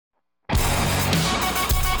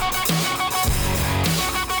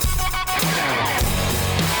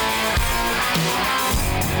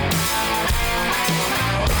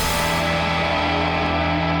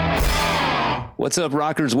What's up,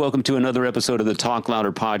 rockers? Welcome to another episode of the Talk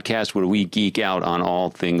Louder podcast, where we geek out on all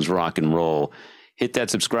things rock and roll. Hit that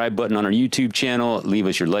subscribe button on our YouTube channel. Leave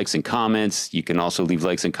us your likes and comments. You can also leave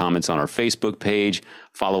likes and comments on our Facebook page.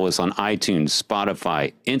 Follow us on iTunes,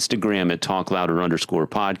 Spotify, Instagram at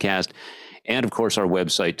talklouder_podcast. And of course, our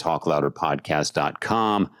website,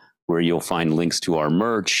 talklouderpodcast.com, where you'll find links to our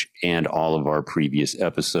merch and all of our previous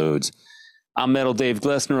episodes. I'm Metal Dave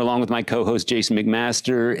Glessner, along with my co-host Jason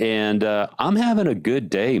McMaster, and I'm having a good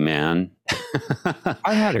day, man.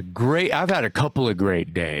 I've had a couple of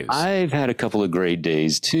great days. I've had a couple of great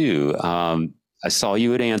days too. I saw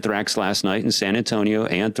you at Anthrax last night in San Antonio.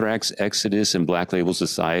 Anthrax, Exodus, and Black Label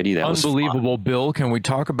Society. That was unbelievable, Bill. Can we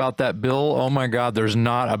talk about that, Bill? Oh my God, there's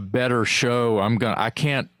not a better show.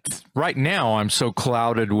 Right now I'm so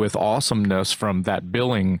clouded with awesomeness from that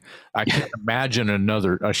billing. I can't imagine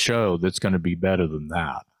a show that's going to be better than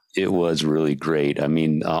that. It was really great. I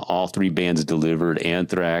mean, all three bands delivered.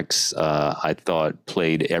 Anthrax, I thought,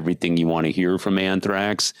 played everything you want to hear from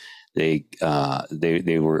Anthrax. They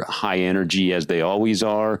were high energy, as they always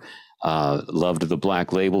are. Loved the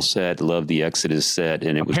Black Label set, loved the Exodus set,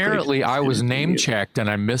 and it was apparently I was name checked and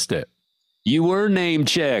I missed it. You were name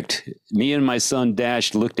checked. Me and my son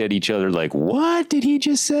Dash looked at each other like, "What did he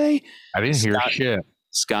just say?" I didn't hear shit.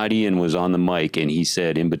 Scott Ian was on the mic, and he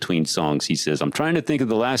said in between songs, he says, "I'm trying to think of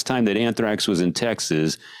the last time that Anthrax was in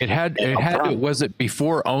Texas." Was it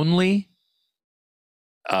before Only?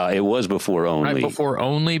 It was before Only. Right before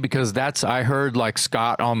Only, because I heard like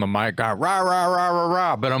Scott on the mic, rah, rah, rah, rah,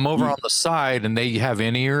 rah, but I'm over on the side and they have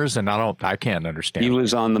in-ears and I can't understand. He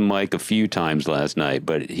was on the mic a few times last night,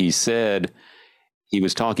 but he said he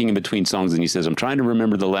was talking in between songs and he says, "I'm trying to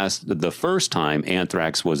remember the first time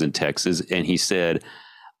Anthrax was in Texas." And he said,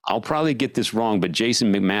 "I'll probably get this wrong, but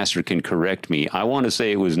Jason McMaster can correct me. I want to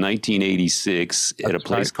say it was 1986 at a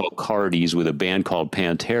place called Cardi's with a band called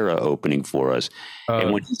Pantera opening for us."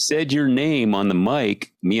 And when he said your name on the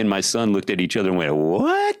mic, me and my son looked at each other and went,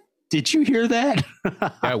 "What? Did you hear that?"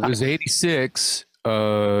 That was 86.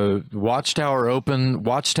 Watchtower and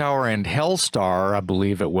Hellstar, I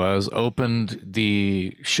believe it was, opened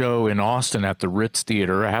the show in Austin at the Ritz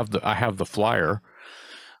Theater. I have the flyer.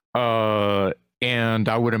 And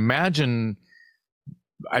I would imagine,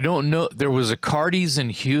 I don't know, there was a Cardi's in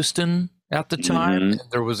Houston at the time. Mm-hmm.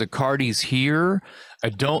 There was a Cardi's here. I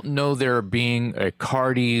don't know there being a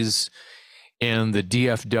Cardi's in the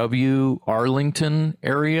DFW Arlington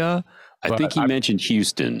area. I think he mentioned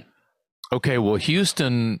Houston. Okay, well,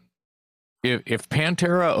 Houston, if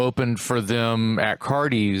Pantera opened for them at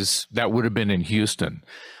Cardi's, that would have been in Houston.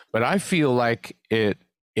 But I feel like it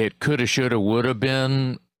coulda, shoulda, woulda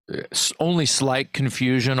been. Only slight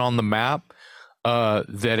confusion on the map,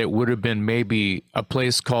 that it would have been maybe a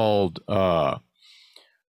place called I'm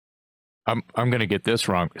going to get this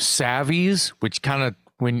wrong, Savvy's, which kind of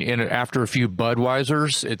after a few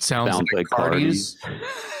Budweisers it sounds like Cardi's.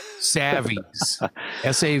 Savvy's,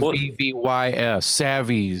 Savvys,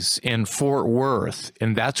 Savvy's in Fort Worth,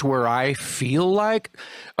 and that's where I feel like,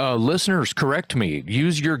 listeners, correct me,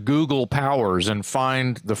 use your Google powers and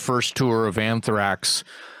find the first tour of Anthrax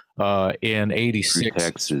in 86,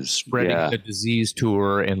 Texas, spreading the disease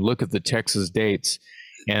tour, and look at the Texas dates.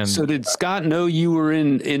 And so did Scott know you were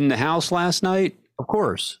in the house last night? Of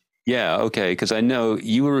course. Yeah. Okay. Because I know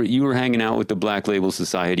you were hanging out with the Black Label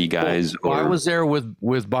Society guys. Well, I was there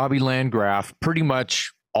with Bobby Landgraf pretty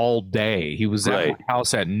much all day. He was at my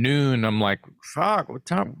house at noon. I'm like, fuck, what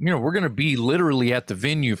time? We're going to be literally at the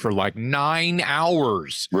venue for like 9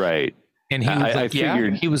 hours. Right. And he was like,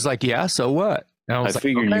 yeah. He was like, yeah. So what? I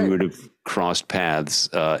figured you would have crossed paths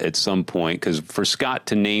at some point, because for Scott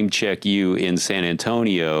to name check you in San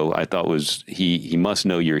Antonio, I thought he must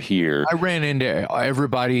know you're here. I ran into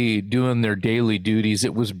everybody doing their daily duties.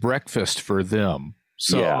 It was breakfast for them.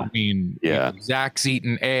 So, I mean, Zach's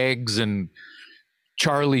eating eggs, and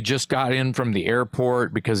Charlie just got in from the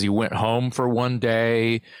airport because he went home for one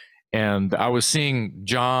day. And I was seeing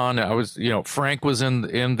John. Frank was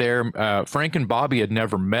in there. Frank and Bobby had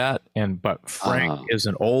never met, but Frank is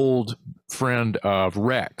an old friend of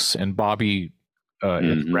Rex, and Bobby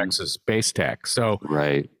is Rex's bass tech. So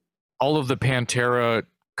all of the Pantera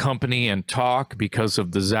company and talk, because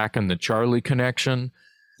of the Zach and the Charlie connection,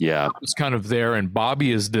 was kind of there. And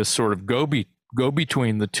Bobby is this sort of go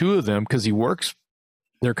between the two of them, because he works.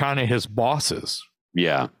 They're kind of his bosses. In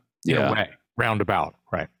a way, roundabout,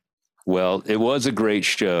 right? Well, it was a great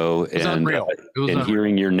show, and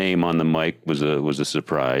hearing your name on the mic was a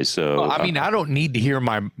surprise. So, I mean, I don't need to hear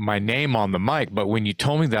my name on the mic, but when you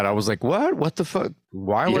told me that, I was like, "What? What the fuck?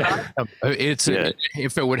 Why would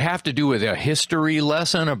if it would have to do with a history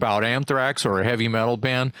lesson about Anthrax or a heavy metal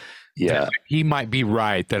band, he might be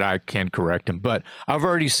right that I can correct him. But I've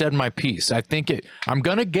already said my piece. I think I'm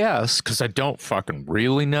going to guess, because I don't fucking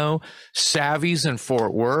really know, Savvy's in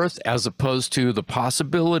Fort Worth, as opposed to the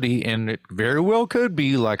possibility, and it very well could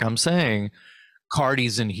be, like I'm saying,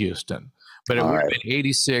 Cardi's in Houston. But it would have been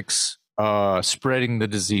 86 Spreading the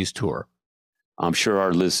Disease tour. I'm sure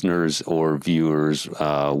our listeners or viewers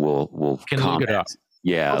will comment. Look it up.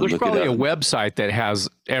 Yeah, there's probably a website that has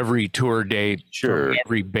every tour date for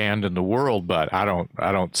every band in the world, but I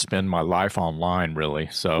don't spend my life online really.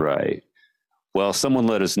 So right. Well, someone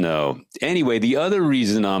let us know. Anyway, the other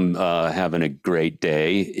reason I'm having a great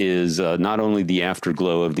day is not only the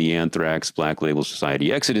afterglow of the Anthrax Black Label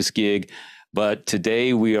Society Exodus gig, but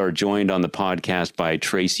today we are joined on the podcast by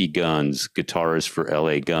Tracii Guns, guitarist for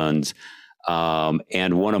LA Guns.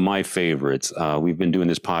 And one of my favorites. We've been doing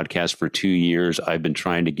this podcast for 2 years. I've been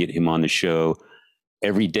trying to get him on the show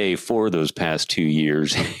every day for those past 2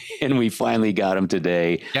 years, and we finally got him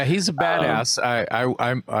today. Yeah, he's a badass.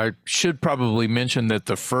 I should probably mention that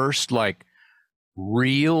the first like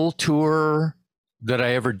real tour that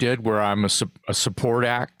I ever did where I'm a support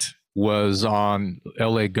act was on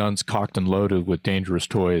LA Guns Cocked and Loaded with Dangerous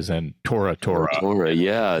Toys and Tora.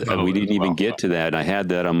 Yeah. And we didn't even get to that. I had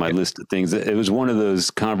that on my list of things. It was one of those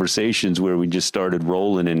conversations where we just started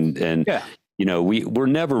rolling and you know, we're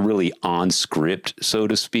never really on script, so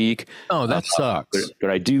to speak. Oh, that sucks.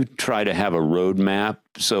 But I do try to have a roadmap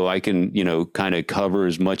so I can, you know, kind of cover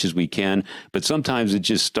as much as we can. But sometimes it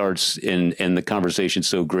just starts and the conversation's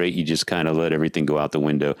so great, you just kind of let everything go out the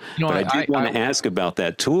window. You know, but I did want to ask about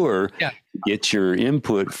that tour, get your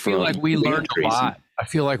input from. I feel like we learned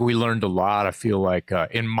a lot. I feel like,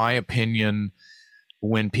 in my opinion,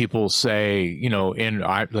 when people say, you know,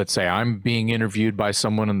 let's say I'm being interviewed by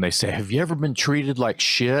someone and they say, have you ever been treated like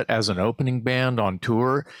shit as an opening band on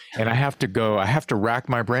tour? And I have to rack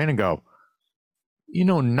my brain and go, you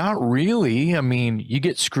know, not really. I mean, you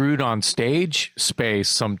get screwed on stage space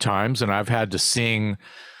sometimes, and I've had to sing,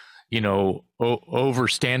 you know, over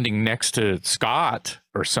standing next to Scott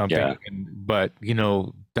or something. Yeah. But, you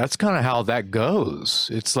know, that's kind of how that goes.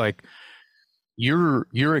 It's like you're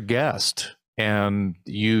a guest. And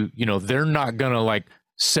you know, they're not going to like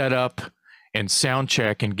set up and sound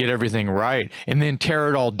check and get everything right and then tear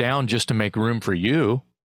it all down just to make room for you.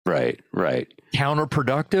 Right.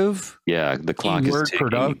 Counterproductive. Yeah, the clock is ticking.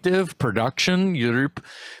 Productive production.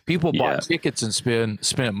 People bought tickets and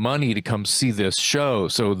spent money to come see this show.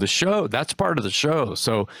 So that's part of the show.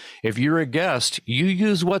 So if you're a guest, you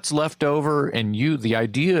use what's left over, and the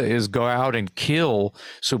idea is go out and kill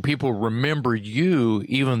so people remember you,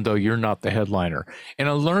 even though you're not the headliner. And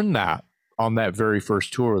I learned that on that very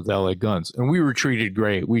first tour with LA Guns, and we were treated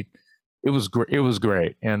great. It was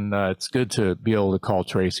great, and it's good to be able to call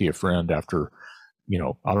Tracii a friend after, you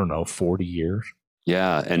know, I don't know, 40 years.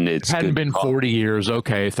 Yeah, and it hadn't been 40 years.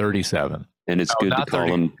 Okay, 37. And it's good to call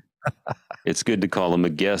him. It's good to call him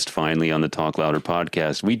a guest finally on the Talk Louder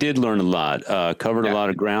podcast. We did learn a lot, covered a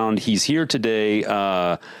lot of ground. He's here today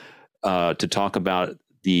to talk about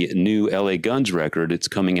the new LA Guns record. It's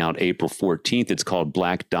coming out April 14th. It's called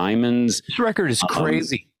Black Diamonds. This record is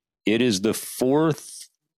crazy. It is the fourth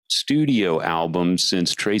studio album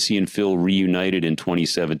since Tracii and Phil reunited in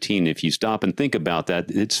 2017. If you stop and think about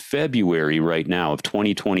that, it's February right now of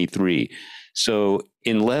 2023. So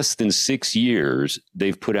in less than 6 years,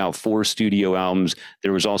 they've put out 4 studio albums.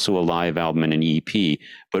 There was also a live album and an EP,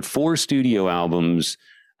 but 4 studio albums.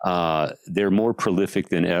 They're more prolific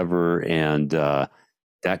than ever. And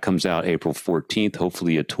that comes out April 14th,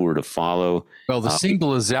 hopefully a tour to follow. Well, the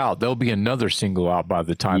single is out. There'll be another single out by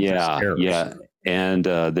the time this airs. Yeah. And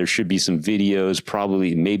there should be some videos,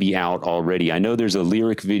 probably maybe out already. I know there's a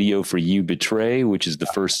lyric video for You Betray, which is the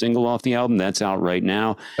first single off the album. That's out right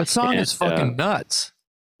now. That song is fucking nuts.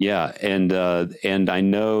 Yeah. And I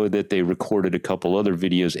know that they recorded a couple other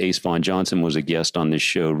videos. Ace Von Johnson was a guest on this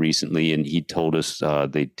show recently, and he told us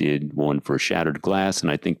they did one for Shattered Glass, and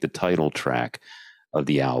I think the title track of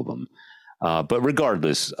the album. But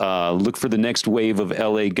regardless, look for the next wave of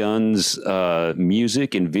LA Guns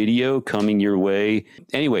music and video coming your way.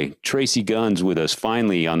 Anyway, Tracii Guns with us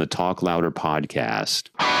finally on the Talk Louder podcast.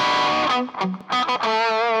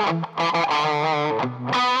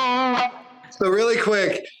 So really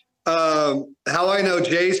quick, how I know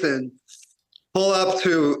Jason, pull up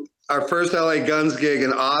to our first LA Guns gig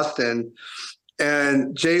in Austin,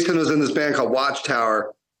 and Jason was in this band called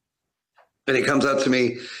Watchtower, and he comes up to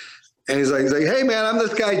me. And he's like, hey, man, I'm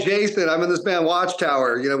this guy, Jason. I'm in this band,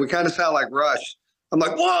 Watchtower. You know, we kind of sound like Rush. I'm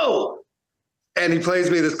like, whoa. and he plays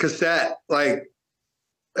me this cassette, like,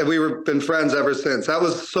 and been friends ever since. That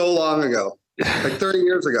was so long ago, like 30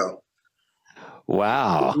 years ago.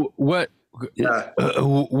 Wow. What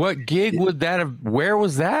gig would that have? Where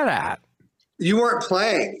was that at? You weren't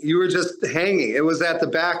playing. You were just hanging. It was at the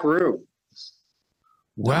back room.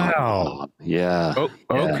 Wow. Yeah. Oh,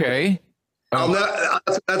 okay.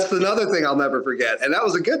 That's another thing I'll never forget. And that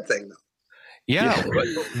was a good thing, though. Yeah.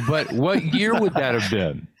 But what year would that have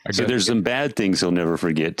been? So there's some bad things he'll never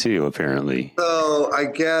forget, too, apparently. So I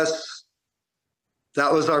guess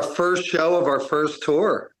that was our first show of our first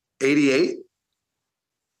tour, 88.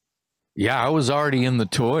 Yeah, I was already in the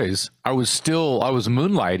Toys. I was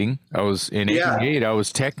moonlighting. I was in 88. I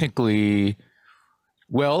was technically,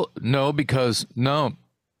 because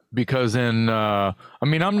in, I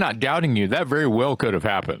mean, I'm not doubting you. That very well could have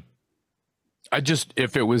happened.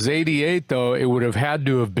 If it was 88 though, it would have had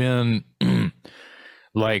to have been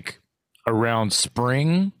like around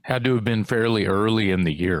spring, had to have been fairly early in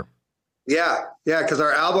the year. Yeah. Yeah. Cause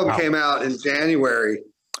our album came out in January.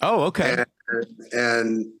 Oh, okay.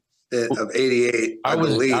 And of 88, I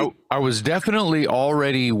believe. I was definitely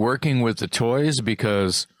already working with the Toys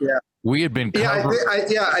because we had been covering.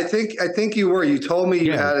 I think you were. You told me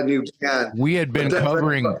you had a new band. We had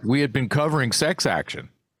been covering Sex Action.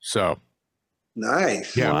 So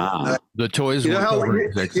nice. Yeah. Wow. The Toys. You know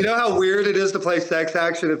how weird it is to play Sex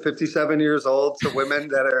Action at 57 years old to women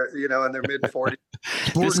that are, in their mid 40s.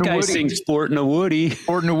 This guy sings Sportin' a Woody.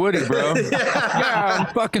 Sportin' a Woody, bro. Yeah,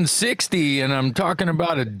 I'm fucking 60 and I'm talking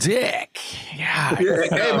about a dick. Yeah.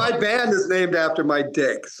 Hey, my band is named after my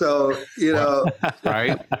dick. So,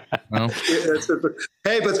 Right. Well.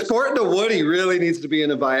 Hey, but Sportin' a Woody really needs to be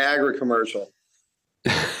in a Viagra commercial.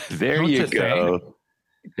 There you go.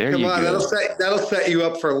 There Come you on, go. that'll set you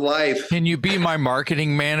up for life. Can you be my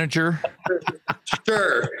marketing manager?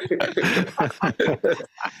 Sure. By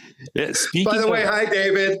the way, hi,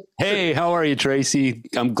 David. Hey, how are you, Tracii?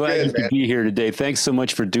 I'm glad you could be here today. Thanks so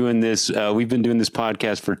much for doing this. We've been doing this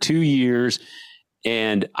podcast for 2 years,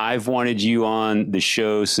 and I've wanted you on the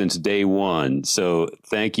show since day one. So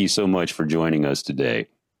thank you so much for joining us today.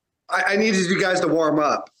 I needed you guys to warm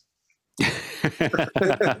up. 2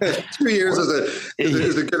 years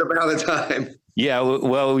is a good amount of time. Yeah,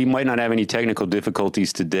 well, we might not have any technical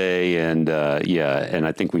difficulties today, and and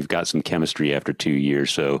I think we've got some chemistry after 2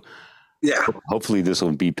 years. So, hopefully this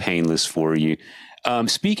will be painless for you.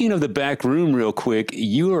 Speaking of the back room, real quick,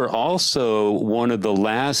 you are also one of the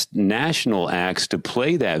last national acts to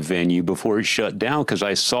play that venue before it shut down, because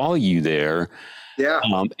I saw you there. Yeah,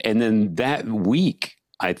 and then that week,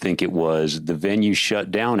 I think it was, the venue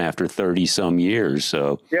shut down after 30 some years.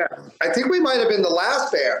 So yeah, I think we might have been the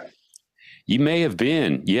last band. You may have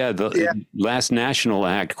been. Yeah. Last national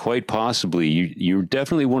act, quite possibly. You're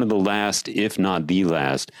definitely one of the last, if not the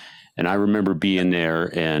last. And I remember being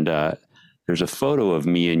there, and there's a photo of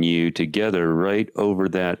me and you together right over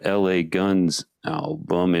that LA Guns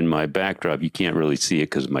album in my backdrop. You can't really see it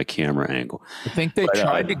because of my camera angle. I think they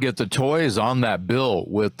tried to get the Toys on that bill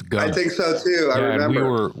with the Guns. I think so too. I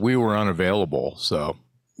remember. We were unavailable. So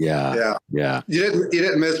yeah. You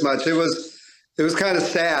didn't miss much. It was kind of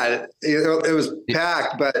sad. It was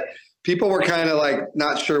packed, but people were kind of like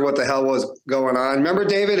not sure what the hell was going on. Remember,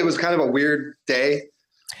 David? It was kind of a weird day.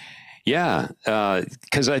 Yeah,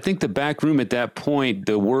 because I think the back room at that point,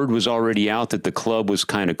 the word was already out that the club was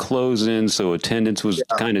kind of closing, so attendance was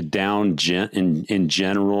kind of down in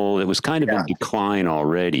general. It was kind of in decline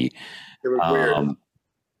already. It was weird.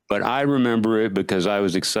 But I remember it because I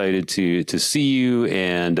was excited to see you,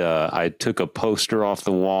 and I took a poster off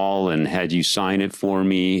the wall and had you sign it for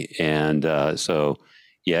me, and so.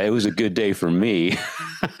 Yeah, it was a good day for me.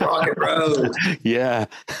 Rock and roll. Yeah.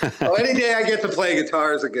 Any day I get to play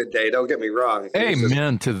guitar is a good day. Don't get me wrong.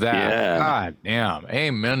 Amen to that. Yeah. God damn.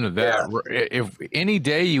 Amen to that. Yeah. If any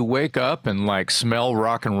day you wake up and like smell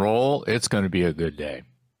rock and roll, it's going to be a good day.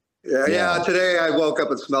 Yeah. Today I woke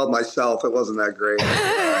up and smelled myself. It wasn't that great.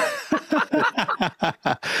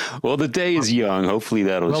 Well, the day is young. Hopefully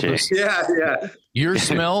that'll change. Yeah. Your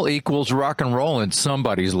smell equals rock and roll in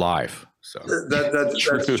somebody's life. So that's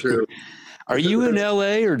true. Are you in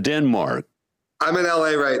LA or Denmark? I'm in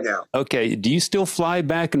LA right now. Okay. Do you still fly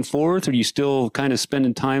back and forth, or are you still kind of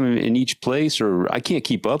spending time in each place, or I can't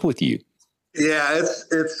keep up with you? Yeah, it's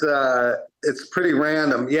pretty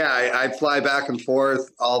random. Yeah, I fly back and forth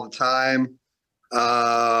all the time.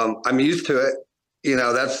 I'm used to it.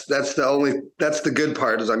 That's the good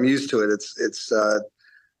part is I'm used to it. It's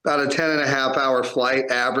about a 10.5 hour flight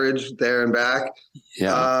average there and back.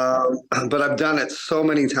 Yeah. But I've done it so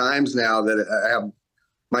many times now that I have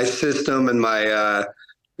my system and my,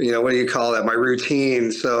 what do you call that? My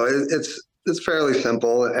routine. So it's fairly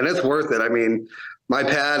simple and it's worth it. I mean, my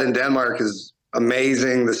pad in Denmark is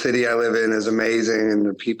amazing. The city I live in is amazing. And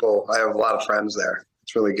the people, I have a lot of friends there.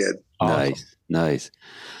 It's really good. Awesome. Nice.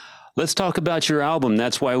 Let's talk about your album.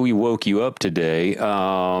 That's why we woke you up today.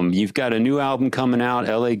 You've got a new album coming out,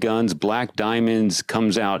 LA Guns, Black Diamonds,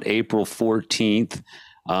 comes out April 14th.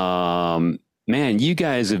 Man, you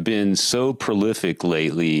guys have been so prolific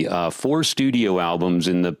lately. 4 studio albums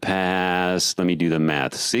in the past, let me do the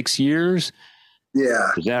math, 6 years?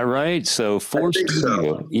 Yeah. Is that right? So 4 studio.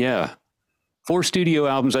 So. Yeah. 4 studio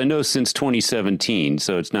albums, I know, since 2017.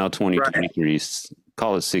 So it's now 2023. Right.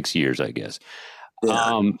 Call it 6 years, I guess.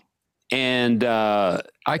 Yeah.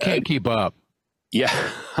 I can't keep up. Yeah,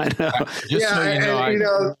 I know. Just so you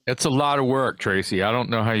know, it's a lot of work, Tracii. I don't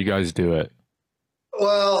know how you guys do it.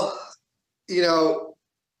 Well, that,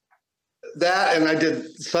 and I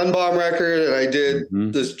did Sunbomb record, and I did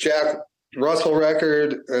this Jack Russell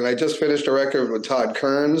record, and I just finished a record with Todd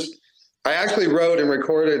Kerns. I actually wrote and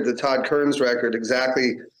recorded the Todd Kerns record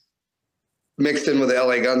exactly mixed in with the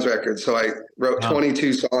LA Guns record. So I wrote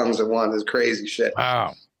 22 songs in one. It's crazy shit.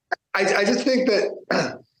 Wow. I just think that,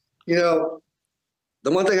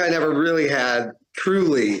 the one thing I never really had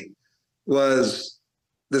truly was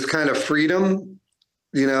this kind of freedom,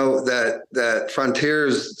 that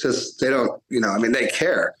Frontiers just, they don't, they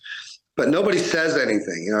care, but nobody says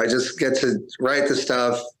anything. I just get to write the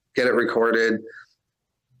stuff, get it recorded.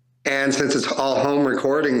 And since it's all home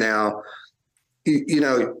recording now,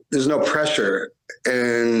 there's no pressure,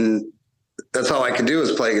 and that's all I can do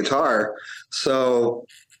is play guitar. So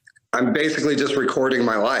I'm basically just recording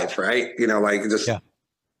my life, right? Kind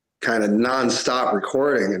of nonstop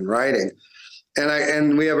recording and writing.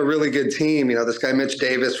 And we have a really good team. This guy, Mitch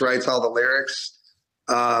Davis, writes all the lyrics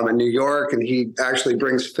in New York, and he actually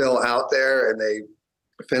brings Phil out there, and they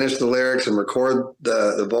finish the lyrics and record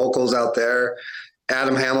the vocals out there.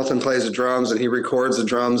 Adam Hamilton plays the drums, and he records the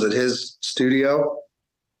drums at his studio.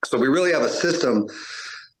 So we really have a system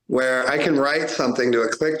where I can write something to a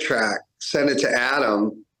click track, send it to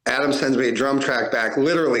Adam. Adam sends me a drum track back,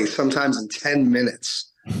 literally sometimes in 10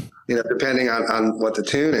 minutes, depending on what the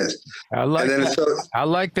tune is. I like that. I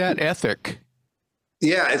like that ethic.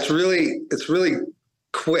 Yeah, it's really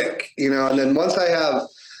quick, and then once I have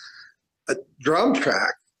a drum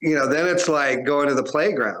track, then it's like going to the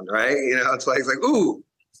playground, right? It's like, ooh,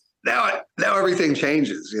 now everything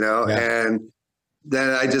changes, Yeah. And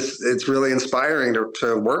then it's really inspiring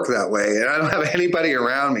to work that way. And I don't have anybody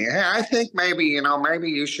around me. Hey, I think maybe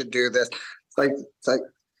you should do this. It's like,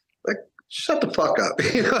 shut the fuck up.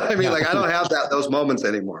 You know what I mean? Like, I don't have those moments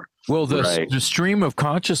anymore. Well, the stream of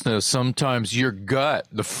consciousness, sometimes your gut,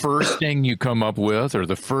 the first thing you come up with, or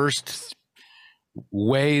the first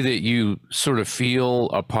way that you sort of feel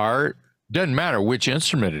a part, doesn't matter which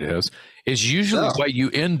instrument it is usually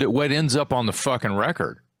what ends up on the fucking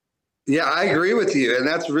record. Yeah, I agree with you. And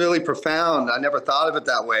that's really profound. I never thought of it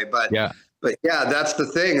that way, but yeah, that's the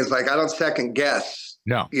thing, is like, I don't second guess.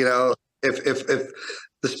 No, if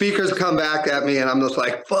the speakers come back at me and I'm just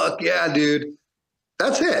like, fuck yeah, dude,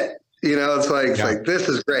 that's it. It's like, this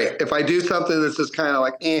is great. If I do something that's just kind of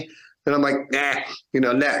like, then I'm like, nah,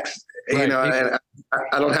 next, right. And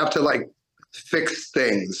I don't have to like fix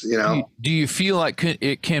things, Do you feel like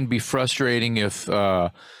it can be frustrating if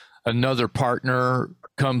another partner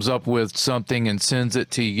comes up with something and sends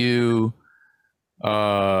it to you?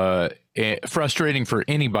 Frustrating for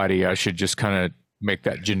anybody. I should just kind of make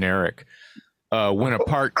that generic. When a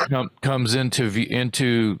part comes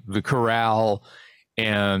into the corral,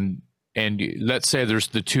 and let's say there's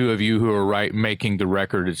the two of you who are making the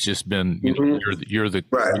record. It's just been you're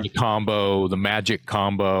the combo, the magic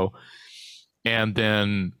combo, and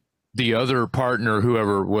then the other partner,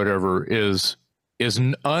 whatever is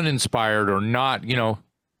uninspired or not,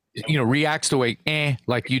 reacts the way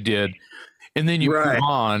like you did, and then you move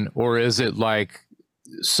on. Or is it like,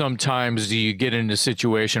 sometimes do you get into a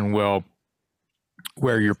situation where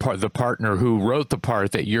the partner who wrote the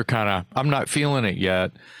part that you're kind of, I'm not feeling it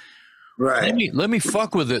yet, right, let me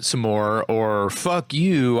fuck with it some more, or fuck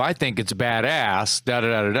you, I think it's badass,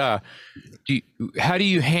 how do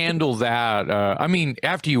you handle that? I mean,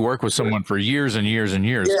 after you work with someone for years and years and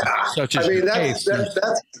years, such as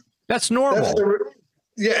that's normal.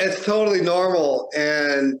 It's totally normal.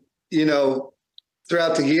 And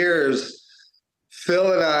throughout the years,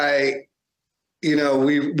 Phil and I,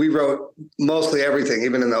 we wrote mostly everything,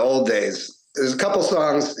 even in the old days. There's a couple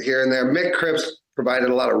songs here and there. Mick Cripps provided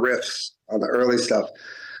a lot of riffs on the early stuff,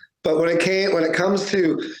 but when it comes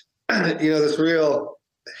to this real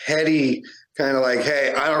heady kind of like,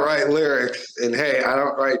 hey, I don't write lyrics, and hey, I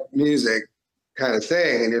don't write music kind of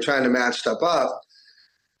thing, and you're trying to match stuff up,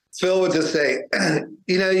 Phil would just say,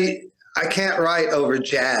 I can't write over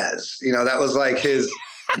jazz. That was like his,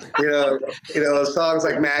 songs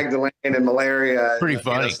like Magdalene and Malaria. Pretty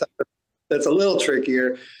funny. Stuff that's a little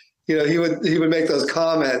trickier. He would make those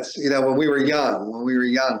comments, when we were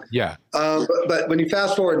young. Yeah. But when you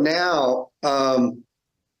fast forward now,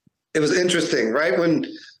 it was interesting, right?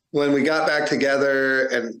 When we got back together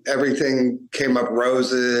and everything came up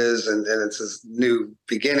roses and it's this new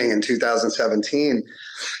beginning in 2017,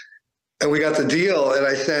 and we got the deal, and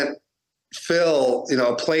I sent Phil,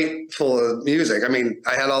 a plate full of music. I mean,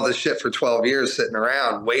 I had all this shit for 12 years sitting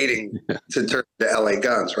around waiting to turn to LA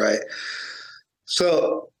Guns, right?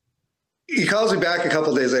 So he calls me back a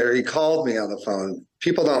couple of days later. He called me on the phone.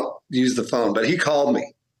 People don't use the phone, but he called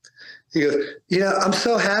me. He goes, I'm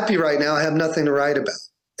so happy right now. I have nothing to write about.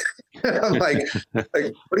 I'm like,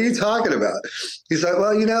 what are you talking about? He's like,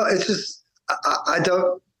 well, it's just, I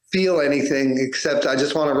don't feel anything except I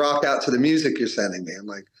just want to rock out to the music you're sending me. I'm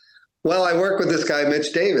like, well, I work with this guy,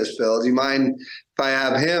 Mitch Davis, Phil. Do you mind if I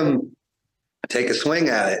have him take a swing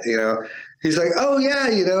at it? He's like, oh yeah,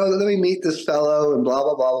 let me meet this fellow and blah,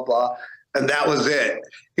 blah, blah, blah, blah. And that was it.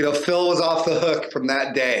 Phil was off the hook from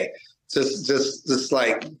that day. Just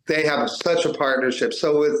like they have such a partnership.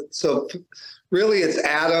 So really it's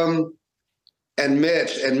Adam and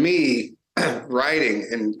Mitch and me writing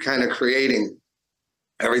and kind of creating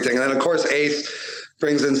everything. And then of course Ace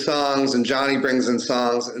brings in songs and Johnny brings in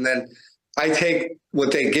songs. And then I take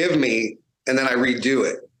what they give me and then I redo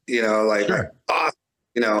it, Sure.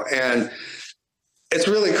 Awesome, and it's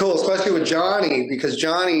really cool, especially with Johnny, because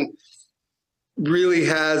Johnny really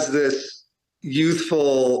has this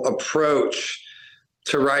youthful approach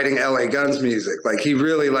to writing LA Guns music. Like he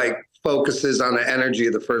really focuses on the energy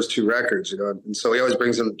of the first two records, and so he always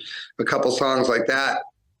brings in a couple songs like that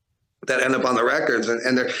end up on the records,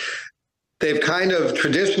 and they've kind of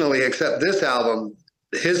traditionally, except this album,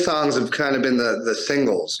 his songs have kind of been the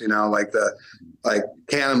singles, like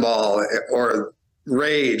Cannonball or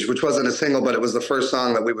Rage, which wasn't a single, but it was the first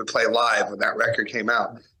song that we would play live when that record came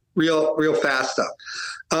out. Real fast stuff.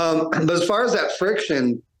 But as far as that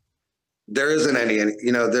friction, there isn't any,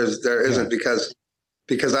 there isn't,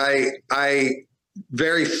 because I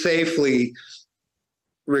very safely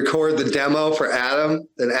record the demo for Adam.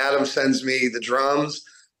 Then Adam sends me the drums.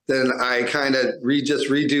 Then I kind of just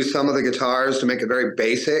redo some of the guitars to make it very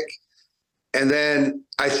basic. And then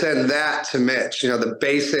I send that to Mitch, the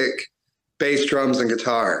basic bass, drums, and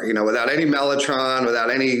guitar, without any mellotron, without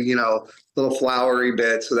any, little flowery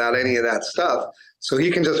bits, without any of that stuff. So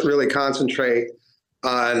he can just really concentrate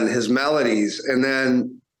on his melodies. And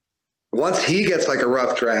then once he gets like a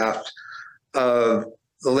rough draft of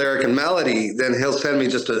the lyric and melody, then he'll send me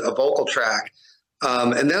just a vocal track.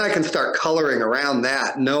 And then I can start coloring around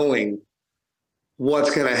that, knowing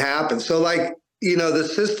what's going to happen. So the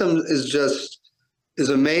system is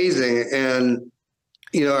amazing. And,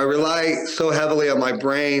 I rely so heavily on my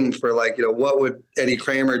brain for what would Eddie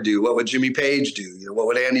Kramer do? What would Jimmy Page do? What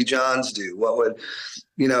would Andy Johns do? What would,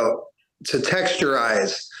 to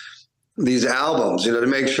texturize these albums, to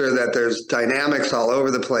make sure that there's dynamics all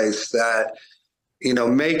over the place that,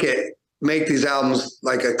 make these albums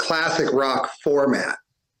like a classic rock format.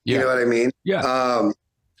 Yeah. You know what I mean? Yeah.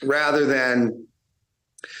 Rather than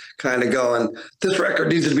kind of going, this record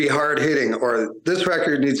needs to be hard hitting, or this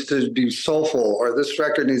record needs to be soulful, or this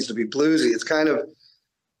record needs to be bluesy. It's kind of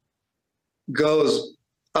goes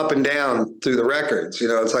up and down through the records.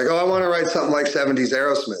 It's like, oh, I want to write something like 70s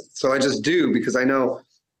Aerosmith. So I just do, because I know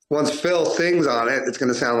once Phil sings on it, it's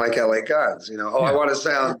going to sound like LA Guns. Yeah. I want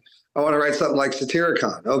to write something like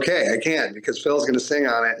Satyricon. Okay, I can, because Phil's going to sing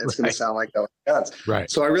on it. And it's going to sound like LA Guns. Right.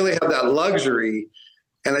 So I really have that luxury.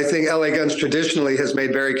 And I think LA Guns traditionally has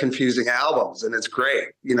made very confusing albums, and it's great,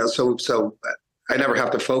 so I never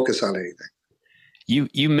have to focus on anything.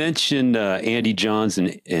 You mentioned Andy Johns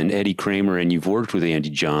and Eddie Kramer, and you've worked with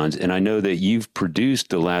Andy Johns, and I know that you've produced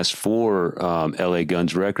the last 4 LA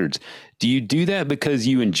Guns records. Do you do that because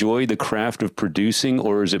you enjoy the craft of producing,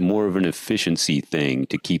 or is it more of an efficiency thing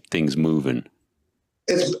to keep things moving?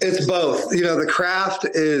 It's both. The craft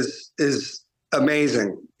is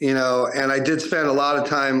amazing, and I did spend a lot of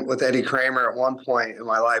time with Eddie Kramer at one point in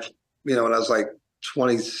my life, when I was like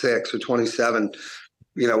 26 or 27.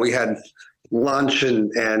 We had lunch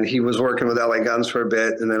and he was working with LA Guns for a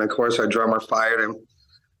bit. And then, of course, our drummer fired him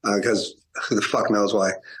because who the fuck knows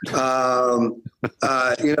why. So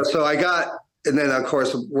I got, and then, of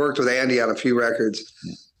course, worked with Andy on a few records.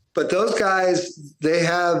 but those guys, they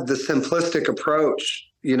have the simplistic approach,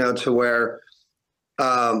 to where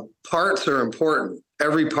parts are important.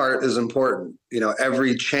 Every part is important.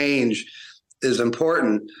 Every change is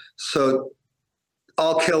important. So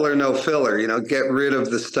all killer, no filler, get rid of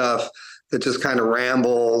the stuff that just kind of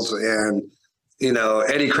rambles. And,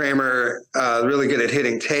 Eddie Kramer, really good at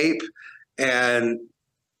hitting tape, and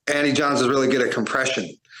Andy Johns is really good at compression.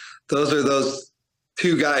 Those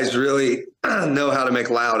two guys really know how to make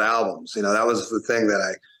loud albums. That was the thing that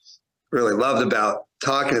I really loved about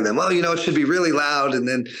talking to them. Well, it should be really loud, and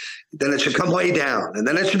then it should come way down, and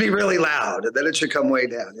then it should be really loud, and then it should come way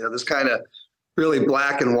down. This kind of really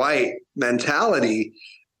black and white mentality,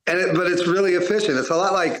 but it's really efficient. It's a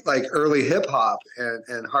lot like early hip hop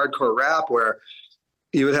and hardcore rap, where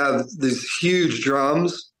you would have these huge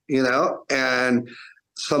drums, and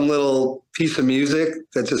some little piece of music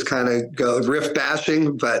that just kind of goes riff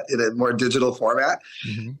bashing, but in a more digital format.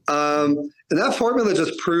 Mm-hmm. And that formula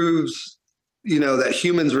just proves, that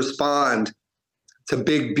humans respond to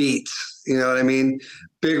big beats, you know what I mean?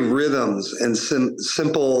 Big rhythms and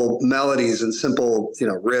simple melodies and simple,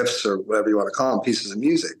 riffs, or whatever you want to call them, pieces of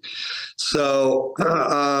music. So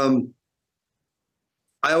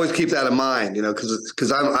I always keep that in mind,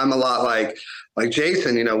 because I'm a lot like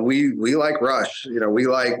Jason. We like Rush. We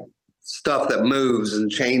like stuff that moves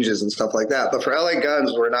and changes and stuff like that. But for LA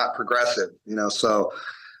Guns, we're not progressive. So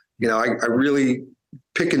I really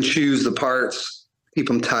pick and choose the parts, keep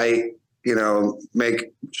them tight.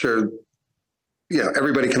 Make sure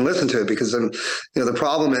everybody can listen to it, because then the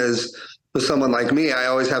problem is, with someone like me, I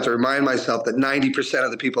always have to remind myself that 90%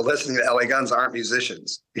 of the people listening to LA Guns aren't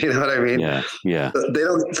musicians. You know what I mean? Yeah. So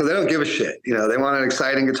they don't give a shit. They want an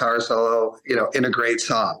exciting guitar solo, in a great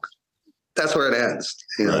song. That's where it ends.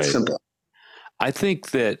 Right. It's simple. I think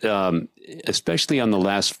that, especially on the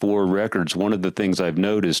last 4 records, one of the things I've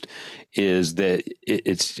noticed is that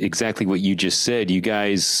it's exactly what you just said. You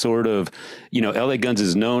guys sort of, LA Guns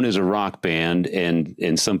is known as a rock band,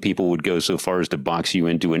 and some people would go so far as to box you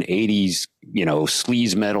into an 80s,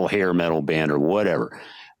 sleaze metal, hair metal band or whatever.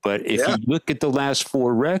 But if you look at the last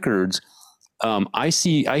 4 records, I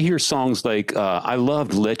hear songs like, I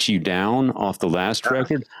loved Let You Down off the last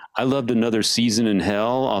record. I loved Another Season in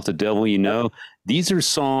Hell off The Devil You Know. These are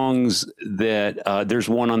songs that, there's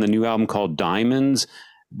one on the new album called Diamonds.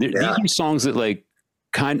 These are songs that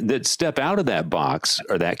that step out of that box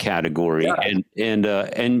or that category.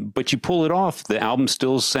 But you pull it off. The album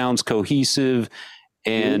still sounds cohesive.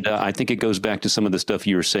 And I think it goes back to some of the stuff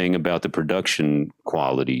you were saying about the production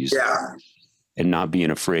qualities. Yeah. And not being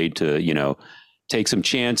afraid to, take some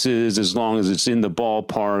chances as long as it's in the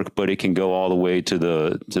ballpark, but it can go all the way to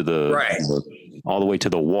the all the way to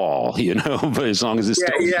the wall, but as long as it's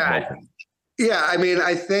still Yeah. I mean,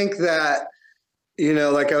 I think that,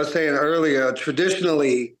 like I was saying earlier,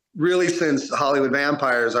 traditionally, really since Hollywood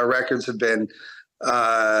Vampires, our records have been,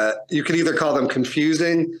 you can either call them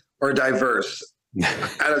confusing or diverse.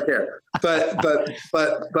 I don't care. But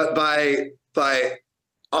by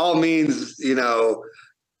all means,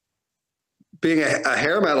 being a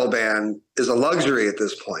hair metal band is a luxury at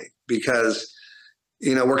this point, because,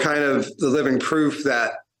 we're kind of the living proof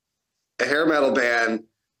that a hair metal band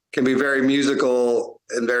can be very musical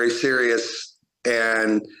and very serious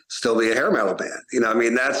and still be a hair metal band.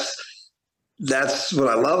 That's what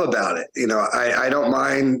I love about it. I don't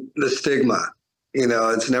mind the stigma.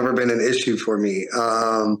 It's never been an issue for me.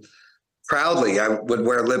 Proudly, I would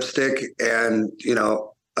wear lipstick and,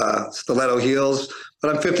 stiletto heels,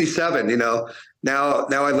 but I'm 57, now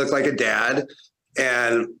I look like a dad,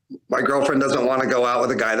 and my girlfriend doesn't want to go out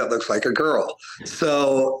with a guy that looks like a girl.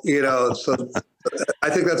 So, so I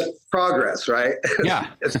think that's progress, right? Yeah.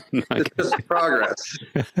 It's just progress.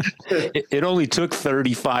 It only took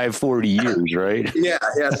 35, 40 years, right? Yeah,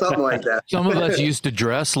 something like that. Some of us used to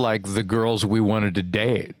dress like the girls we wanted to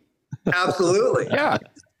date. Absolutely. Yeah.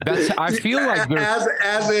 I feel like as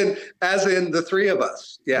in the 3 of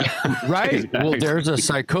us. Yeah. Right. Well, there's a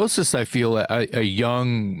psychosis. I feel a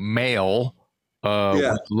young male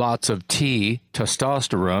with lots of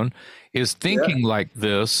testosterone is thinking like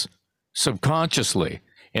this subconsciously,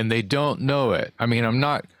 and they don't know it. I mean, I'm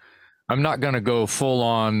not going to go full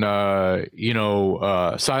on,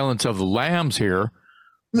 Silence of the Lambs here.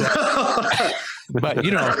 But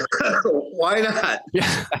why not?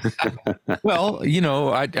 Yeah. Well,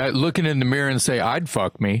 I looking in the mirror and say I'd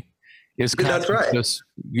fuck me is kind that's of right. just,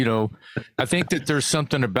 I think that there's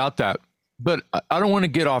something about that. But I don't want to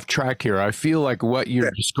get off track here. I feel like what you're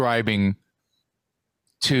describing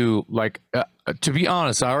to like, to be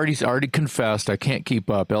honest, I already confessed I can't keep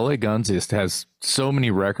up. LA Guns has so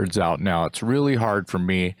many records out now. It's really hard for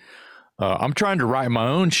me. I'm trying to write my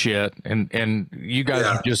own shit, and you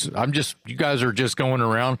guys you guys are just going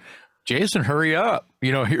around. Jason, hurry up!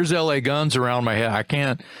 You know, here's LA Guns around my head. I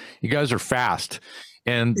can't. You guys are fast,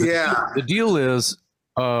 and the deal is,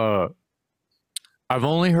 I've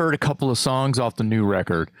only heard a couple of songs off the new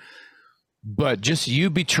record, but just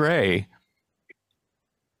You Betray.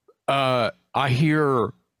 I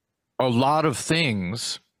hear a lot of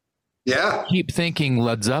things. Yeah. I keep thinking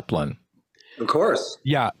Led Zeppelin. Of course.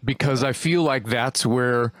 Yeah, because I feel like that's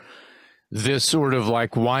where this sort of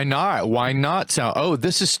like, why not sound, oh,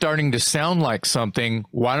 this is starting to sound like something.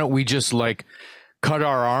 Why don't we just like cut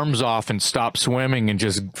our arms off and stop swimming and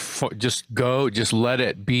just let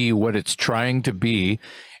it be what it's trying to be.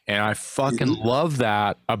 And I fucking love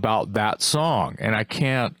that about that song. And I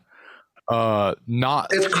can't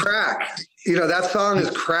it's crack. You know, that song is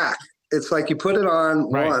crack. It's like you put it on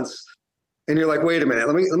once and you're like, wait a minute,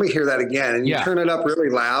 let me hear that again. And you turn it up really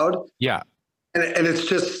loud. Yeah. And it's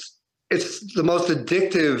the most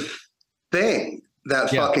addictive thing,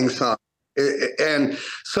 that fucking song. And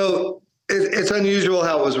so it's unusual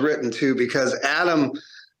how it was written too, because Adam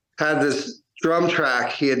had this drum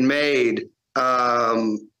track he had made.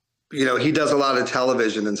 You know, he does a lot of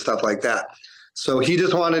television and stuff like that. So he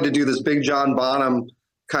just wanted to do this big John Bonham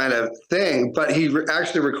kind of thing, but he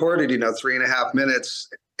actually recorded, 3.5 minutes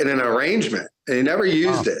in an arrangement, and he never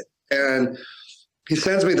used it. And he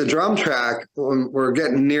sends me the drum track when we're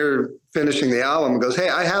getting near finishing the album and goes, hey,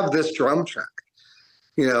 I have this drum track.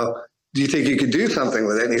 Do you think you could do something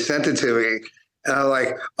with it? And he sent it to me. And I'm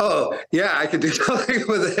like, oh, yeah, I could do something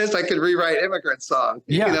with this. I could rewrite Immigrant Song,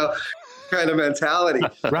 kind of mentality.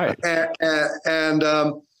 Right.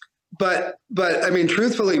 But I mean,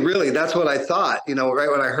 truthfully, really, that's what I thought, right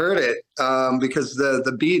when I heard it, because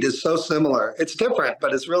the beat is so similar. It's different,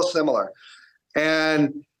 but it's real similar.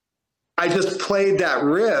 And I just played that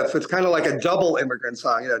riff. It's kind of like a double Immigrant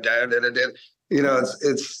Song, it's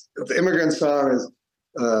the Immigrant Song is,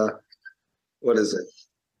 what is it?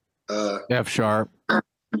 F sharp.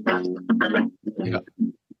 Yeah.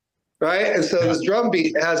 Right. And so this drum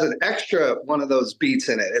beat has an extra one of those beats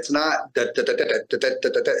in it. It's not,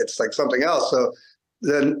 it's like something else. So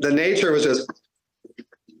the nature was just,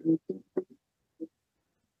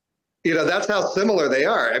 that's how similar they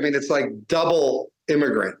are. I mean, it's like double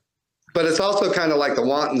Immigrant, but it's also kind of like the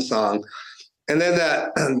Wanton Song. And then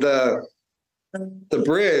the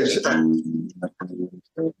bridge.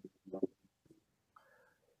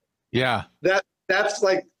 Yeah. That's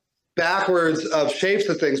like backwards of Shapes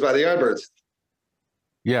of Things by the Yardbirds.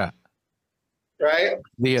 Yeah. Right?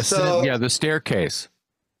 The staircase.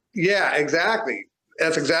 Yeah, exactly.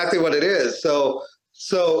 That's exactly what it is. So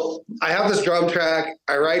I have this drum track,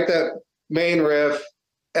 I write that main riff,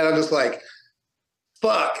 and I'm just like,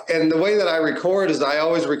 fuck. And the way that I record is I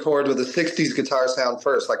always record with a 60s guitar sound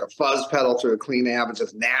first, like a fuzz pedal through a clean amp. It's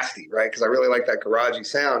just nasty, right? Because I really like that garagey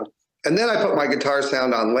sound. And then I put my guitar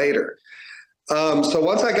sound on later. So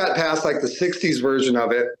once I got past like the 60s version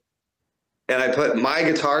of it and I put my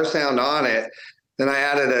guitar sound on it, then I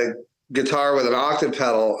added a guitar with an octave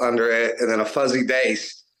pedal under it and then a fuzzy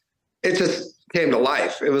bass. It just came to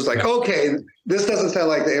life. It was like, okay, this doesn't sound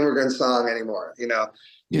like the Immigrant Song anymore.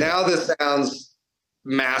 Now this sounds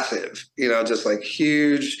massive, just like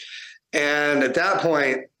huge. And at that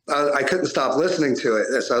point, I couldn't stop listening to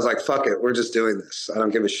it. So I was like, fuck it, we're just doing this. I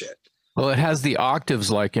don't give a shit. Well, it has the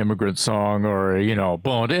octaves like Immigrant Song, or Yeah. Or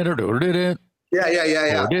it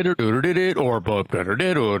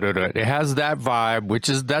has that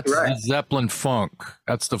vibe, that's the Zeppelin funk.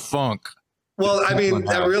 That's the funk. Well, I mean,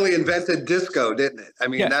 that really invented disco, didn't it? I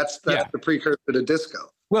mean, that's the precursor to disco.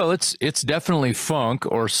 Well, it's definitely funk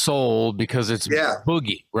or soul because it's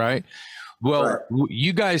boogie, right? Well,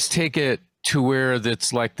 you guys take it to where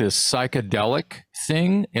that's like this psychedelic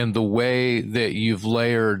thing, and the way that you've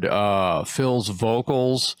layered Phil's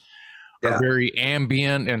vocals are very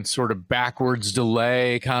ambient and sort of backwards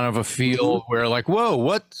delay kind of a feel where like, whoa,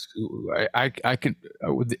 what? I could,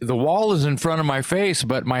 the wall is in front of my face,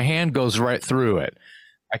 but my hand goes right through it.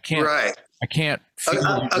 I can't. Right. I can't. Feel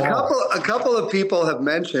a couple of people have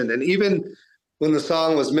mentioned, and even when the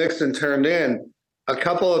song was mixed and turned in, a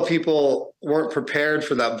couple of people weren't prepared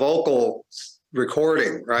for that vocal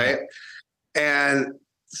recording, right? And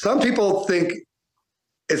some people think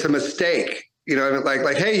it's a mistake,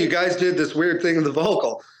 like, hey, you guys did this weird thing in the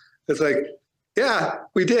vocal. It's like, yeah,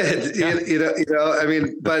 we did, I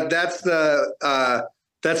mean, but that's what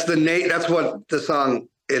the song,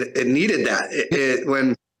 it needed that.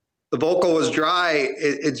 When the vocal was dry,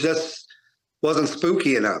 it just wasn't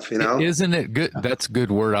spooky enough, you know? Isn't it good? That's a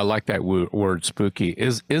good word. I like that word, spooky.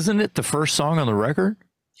 Isn't it the first song on the record?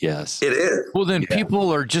 Yes. It is. Well, then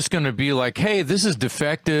people are just going to be like, hey, this is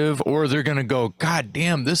defective, or they're going to go, God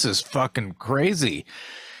damn, this is fucking crazy.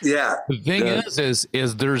 Yeah. The thing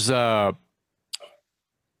is there's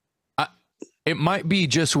it might be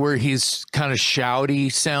just where he's kind of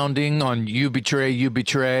shouty sounding on You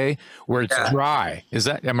Betray, where it's dry.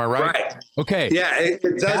 Am I right? Right. Okay. Yeah, it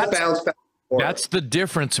does bounce back. That's the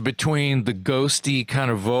difference between the ghosty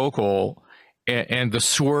kind of vocal and the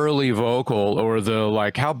swirly vocal, or the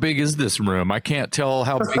like, how big is this room? I can't tell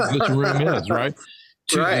how big this room is, right?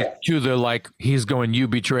 To the like, he's going, you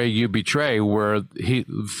betray, where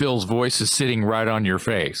Phil's voice is sitting right on your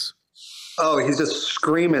face. Oh, he's just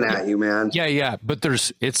screaming at you, man. Yeah. But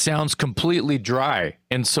it sounds completely dry.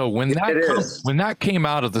 And so when that came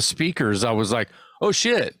out of the speakers, I was like, oh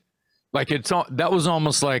shit. Like that was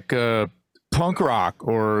almost like punk rock,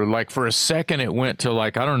 or like for a second it went to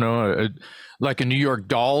like, I don't know, like a New York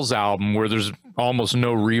Dolls album where there's almost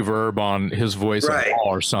no reverb on his voice at all,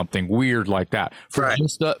 or something weird like that. For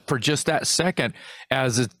just that second,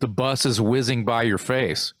 as the bus is whizzing by your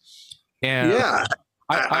face. And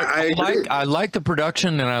I like the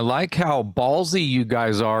production, and I like how ballsy you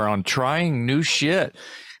guys are on trying new shit,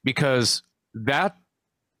 because that,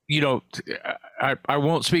 you know, I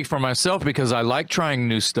won't speak for myself because I like trying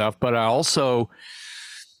new stuff, but I know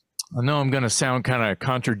I'm going to sound kind of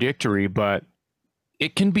contradictory, but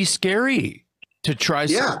it can be scary to try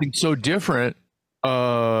something so different.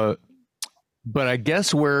 But I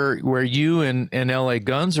guess where you and LA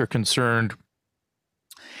Guns are concerned,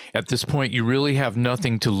 at this point, you really have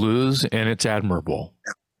nothing to lose, and it's admirable.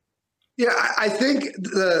 Yeah, I think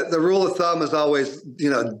the rule of thumb is always, you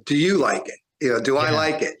know, do you like it? You know, do I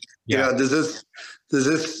like it? You know, does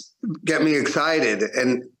this get me excited?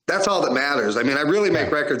 And that's all that matters. I mean, I really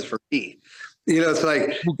make records for me. You know, it's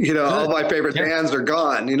like, you know, all my favorite bands are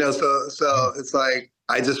gone, you know, so it's like,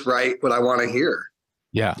 I just write what I want to hear.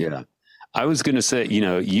 Yeah. Yeah. I was going to say, you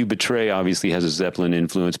know, You Betray obviously has a Zeppelin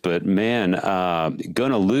influence, but man,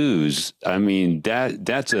 Gonna Lose, I mean,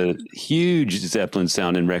 that's a huge Zeppelin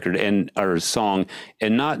sounding record or song,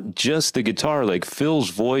 and not just the guitar. Like Phil's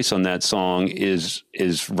voice on that song is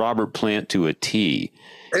Robert Plant to a T.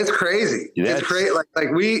 It's crazy. It's great.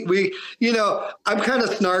 Like we, you know, I'm kind of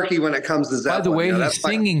snarky when it comes to Zeppelin. By the way, you know, he's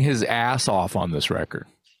singing his ass off on this record.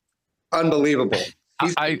 Unbelievable.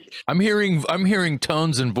 I'm hearing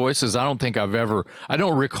tones and voices I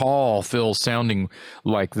don't recall Phil sounding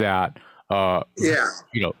like that.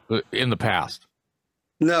 You know, in the past.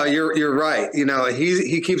 No, you're right. You know,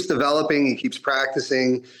 he keeps developing. He keeps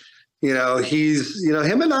practicing. You know,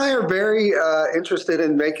 him and I are very interested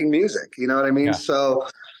in making music. You know what I mean? Yeah. So,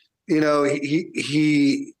 you know,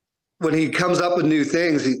 he when he comes up with new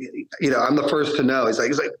things, you know, I'm the first to know. He's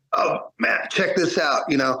like, oh man, check this out.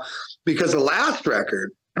 You know, because the last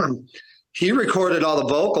record, he recorded all the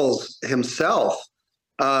vocals himself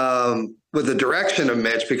with the direction of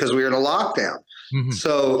Mitch, because we were in a lockdown. Mm-hmm.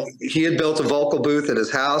 So he had built a vocal booth at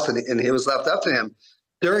his house, and it was left up to him.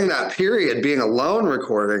 During that period, being alone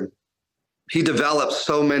recording, he developed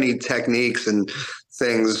so many techniques and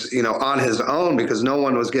things, you know, on his own, because no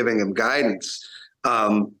one was giving him guidance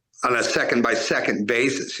on a second by second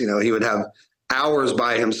basis. You know, he would have hours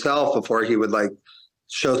by himself before he would like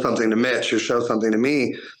show something to Mitch or show something to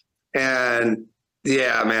me. And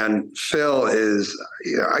yeah, man, Phil is,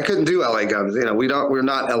 you know, I couldn't do LA Guns. You know, we're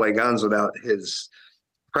not LA Guns without his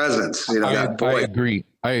presence. You know, I agree.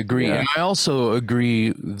 Yeah. And I also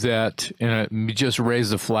agree that, and I just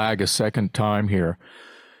raise the flag a second time here,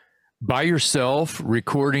 by yourself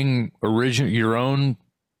recording your own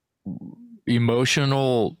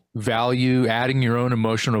emotional value, adding your own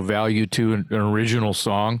emotional value to an original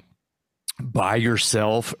song by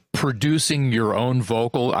yourself, producing your own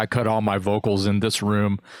vocal. I cut all my vocals in this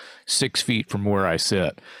room 6 feet from where I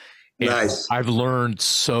sit. Nice. I've learned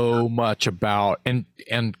so much about and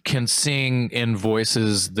can sing in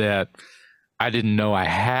voices that I didn't know I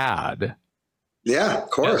had. Yeah, of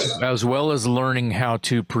course. As well as learning how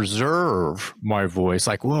to preserve my voice.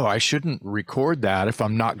 Like, whoa, I shouldn't record that if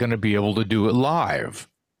I'm not going to be able to do it live.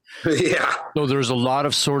 Yeah. So there's a lot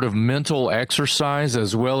of sort of mental exercise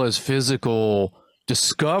as well as physical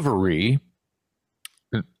discovery.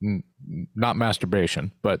 Not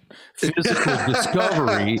masturbation, but physical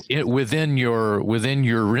discovery within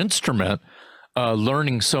your instrument,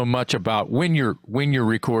 learning so much about when you're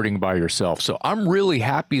recording by yourself. So I'm really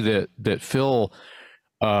happy that Phil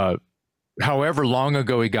however long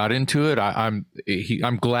ago he got into it, I'm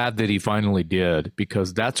glad that he finally did,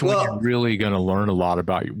 because that's when you're really going to learn a lot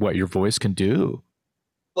about what your voice can do.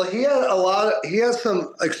 Well, he has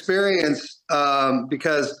some experience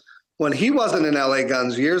because when he wasn't in LA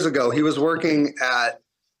Guns years ago, he was working at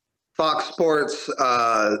Fox Sports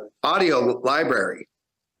audio library,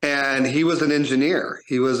 and he was an engineer.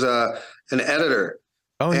 He was an editor.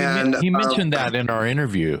 Oh, and he mentioned that in our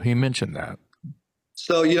interview. He mentioned that.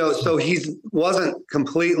 So, so he wasn't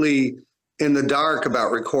completely in the dark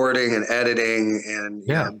about recording and editing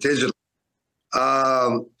and digital.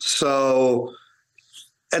 So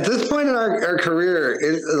at this point in our career,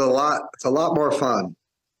 it's a lot more fun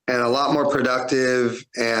and a lot more productive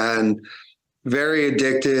and very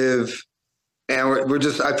addictive. And we're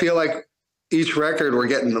just, I feel like each record we're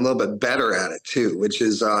getting a little bit better at it too, which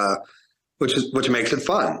makes it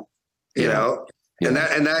fun, you know? Yeah.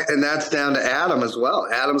 And that's down to Adam as well.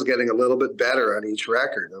 Adam's getting a little bit better on each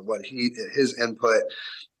record of what his input.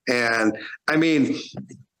 And I mean,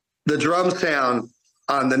 the drum sound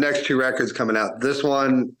on the next two records coming out, this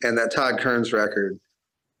one and that Todd Kearns record,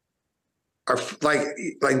 are like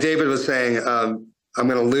David was saying, I'm going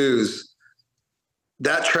to lose.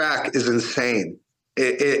 That track is insane.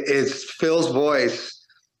 It's Phil's voice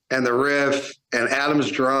and the riff and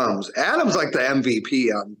Adam's drums. Adam's like the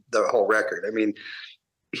MVP on the whole record. I mean,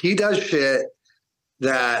 he does shit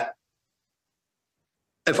that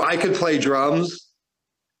if I could play drums,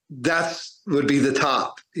 would be the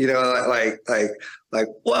top, like,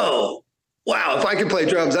 whoa, wow. If I could play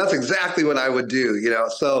drums, that's exactly what I would do,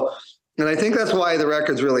 So, and I think that's why the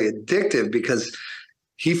record's really addictive, because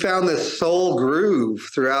he found this soul groove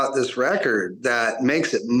throughout this record that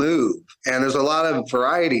makes it move. And there's a lot of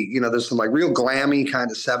variety. There's some like real glammy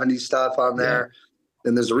kind of 70s stuff on there.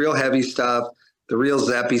 Then there's the real heavy stuff, the real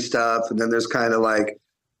Zeppy stuff. And then there's kind of like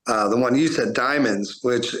the one you said, Diamonds,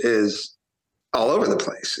 which is all over the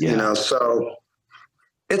place, So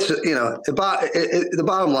it's, the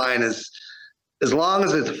bottom line is, as long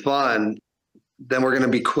as it's fun, then we're going to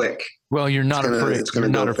be quick. Well, you're not afraid.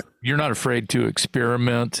 You're not afraid to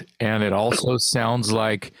experiment, and it also sounds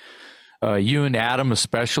like you and Adam,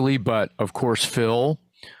 especially, but of course Phil,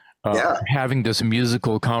 having this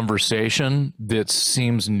musical conversation that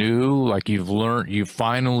seems new. Like you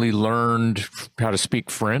finally learned how to speak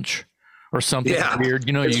French or something weird.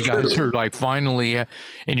 You guys are like finally,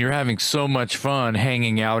 and you're having so much fun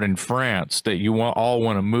hanging out in France that you all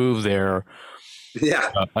want to move there.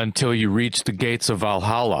 Until you reach the gates of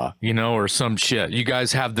Valhalla, or some shit. You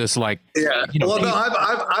guys have this like. Yeah. No,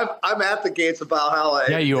 I'm at the gates of Valhalla.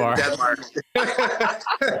 Yeah, you are. Denmark.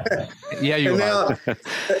 Yeah, you are.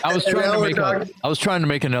 I was trying to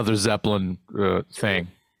make another Zeppelin thing.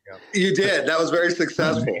 You did. That was very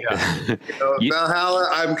successful. Valhalla,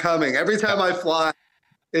 I'm coming. Every time I fly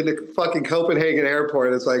into fucking Copenhagen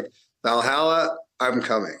airport, it's like, Valhalla, I'm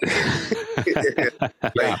coming.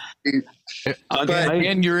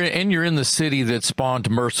 And you're in the city that spawned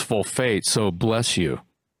Merciful Fate, so bless you.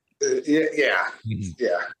 Yeah.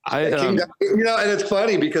 And it's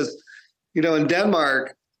funny because in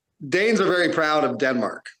Denmark, Danes are very proud of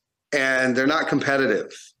Denmark, and they're not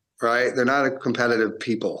competitive, right? They're not a competitive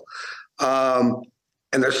people, and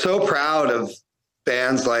they're so proud of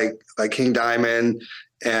bands like King Diamond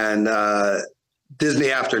and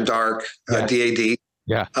Disney After Dark, DAD.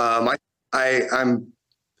 Yeah. I'm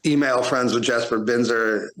email friends with Jesper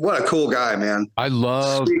Binzer. What a cool guy, man. I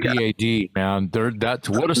love DAD, man. What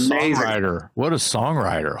a songwriter. What a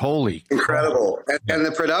songwriter. Holy incredible. And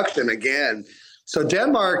the production again. So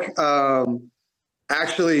Denmark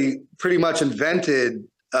actually pretty much invented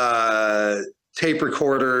tape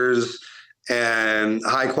recorders and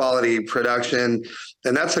high quality production.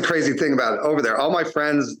 And that's the crazy thing about it over there. All my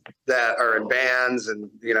friends that are in bands and,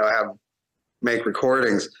 make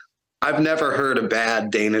recordings, I've never heard a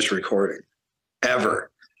bad Danish recording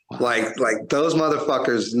ever. Wow. Like those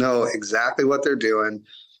motherfuckers know exactly what they're doing.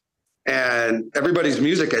 And everybody's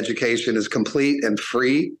music education is complete and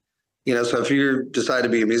free. So if you decide to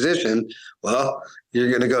be a musician, well, you're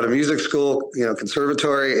going to go to music school,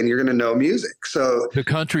 conservatory, and you're going to know music. So the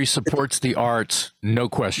country supports the arts, no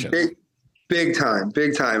question. Big time.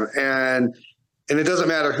 And it doesn't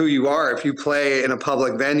matter who you are. If you play in a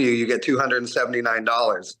public venue, you get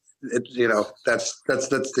 $279. That's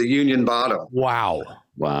the union bottom. Wow.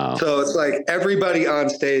 So it's like everybody on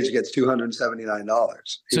stage gets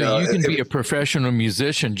 $279. So you can be a professional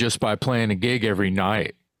musician just by playing a gig every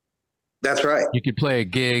night. That's right. You could play a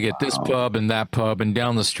gig at this pub and that pub and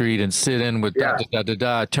down the street and sit in with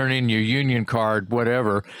turn in your union card,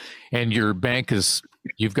 whatever, and your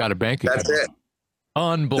you've got a bank account. That's it.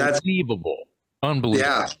 Unbelievable.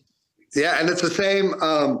 Yeah. Yeah. And it's the same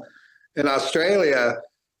in Australia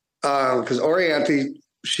because Orianthi,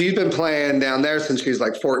 she's been playing down there since she was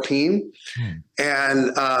like 14.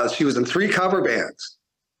 And she was in 3 cover bands.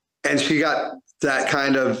 And she got that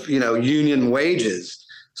kind of, union wages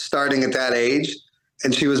starting at that age.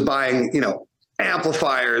 And she was buying,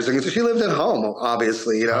 amplifiers. And so she lived at home,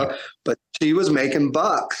 obviously, but she was making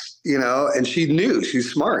bucks, and she knew,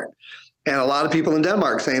 she's smart. And a lot of people in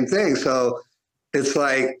Denmark, same thing. So it's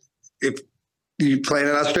like, if you playing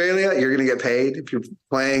in Australia, you're going to get paid. If you're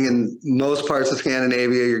playing in most parts of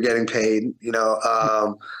Scandinavia, you're getting paid,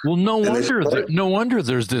 well, no wonder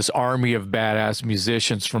there's this army of badass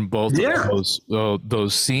musicians from both of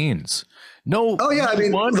those scenes. No. Oh yeah. I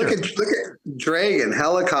mean, look at Dragon,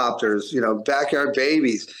 Helicopters, Backyard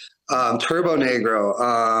Babies, Turbo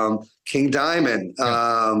Negro, King Diamond,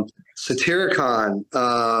 Satyricon,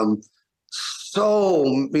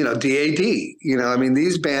 DAD, I mean,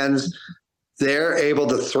 these bands, they're able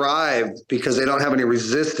to thrive because they don't have any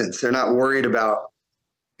resistance. They're not worried about,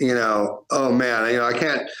 oh man, I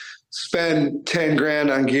can't spend 10 grand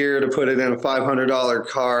on gear to put it in a $500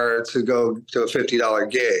 car to go to a $50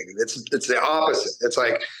 gig. It's the opposite. It's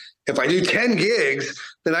like, if I do 10 gigs,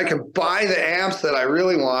 then I can buy the amps that I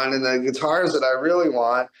really want and the guitars that I really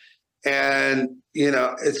want. And,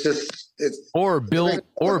 or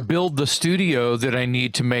build the studio that I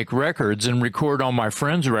need to make records and record all my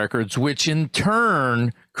friends' records, which in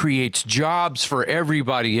turn creates jobs for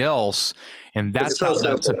everybody else. And that's how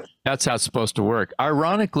it's supposed to work.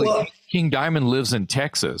 Ironically, King Diamond lives in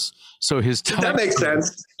Texas. So that makes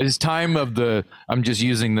sense. His time of I'm just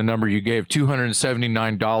using the number you gave,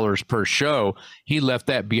 $279 per show. He left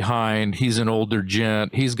that behind. He's an older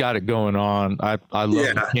gent. He's got it going on. I love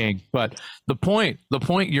the King. But the point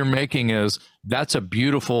you're making is that's a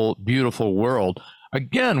beautiful, beautiful world.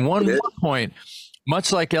 Again, one more point.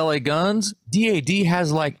 Much like LA Guns, DAD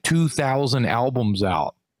has like 2,000 albums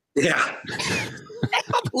out. Yeah. A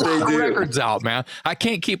lot of records out, man. I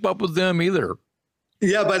can't keep up with them either.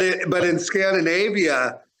 Yeah, but in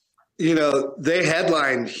Scandinavia, they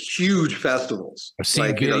headline huge festivals. I've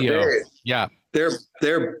seen video.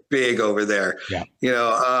 They're big over there. Yeah.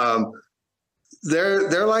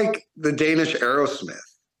 They're like the Danish Aerosmith.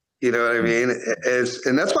 You know what I mean?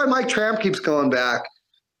 And that's why Mike Tramp keeps going back,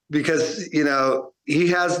 because he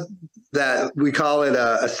has that, we call it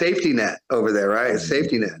a safety net over there, right? A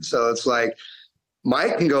safety net. So it's like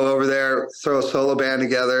Mike can go over there, throw a solo band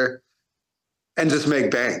together, and just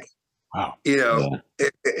make bank. Wow. It's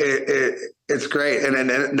great.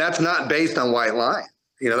 And that's not based on White Line.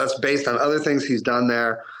 That's based on other things he's done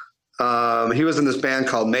there. He was in this band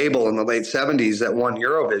called Mabel in the late 70s that won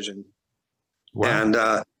Eurovision. Wow. And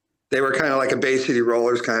they were kind of like a Bay City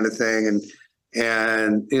Rollers kind of thing.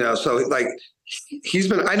 And so like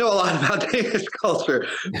I know a lot about Danish culture,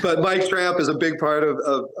 but Mike Tramp is a big part of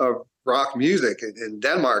rock music in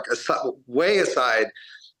Denmark, way aside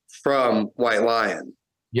from White Lion.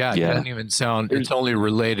 Yeah, it doesn't even sound, it's only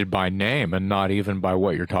related by name and not even by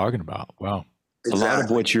what you're talking about. Wow. Exactly. A lot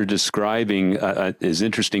of what you're describing is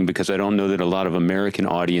interesting because I don't know that a lot of American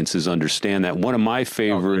audiences understand that. One of my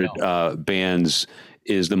favorite bands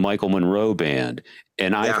is the Michael Monroe Band.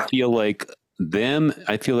 And I feel like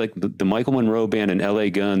the Michael Monroe Band and LA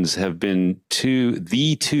Guns have been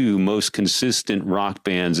the two most consistent rock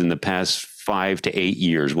bands in the past 5 to 8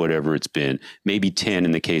 years, whatever it's been, maybe 10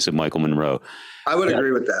 in the case of Michael Monroe. I would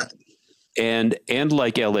agree with that. And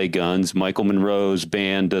like LA Guns, Michael Monroe's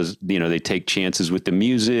band does, they take chances with the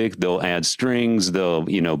music. They'll add strings. They'll,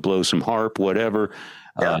 blow some harp, whatever,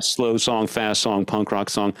 slow song, fast song, punk rock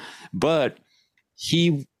song. But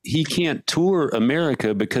he can't tour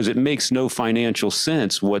America because it makes no financial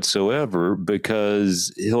sense whatsoever,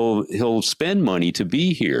 because he'll spend money to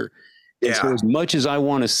be here. And so as much as I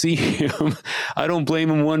want to see him, I don't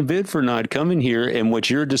blame him one bit for not coming here. And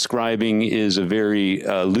what you're describing is a very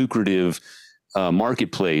lucrative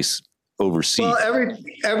marketplace overseas. Well,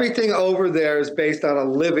 everything over there is based on a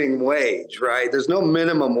living wage, right? There's no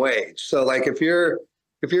minimum wage. So like if you're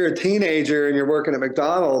a teenager and you're working at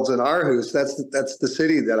McDonald's in Aarhus, that's the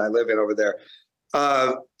city that I live in over there.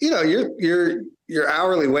 Your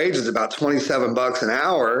hourly wage is about $27 an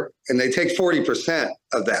hour, and they take 40%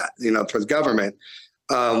 of that, for the government,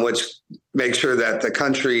 which makes sure that the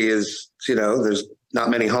country is, there's not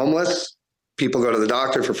many homeless. People go to the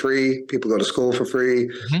doctor for free. People go to school for free.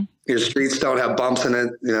 Mm-hmm. Your streets don't have bumps in it,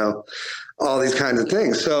 all these kinds of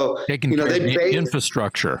things. So, they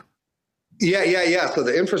infrastructure. Yeah. So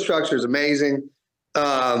the infrastructure is amazing.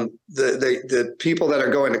 The people that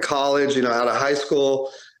are going to college, out of high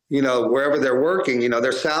school, wherever they're working,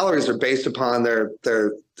 their salaries are based upon their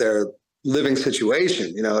living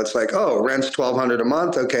situation. It's like, oh, rent's $1,200 a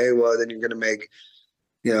month. Okay, well then you're going to make,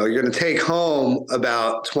 you're going to take home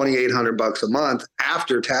about $2,800 a month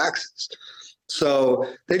after taxes. So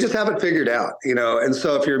they just haven't figured out, And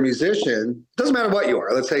so if you're a musician, doesn't matter what you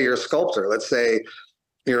are. Let's say you're a sculptor. Let's say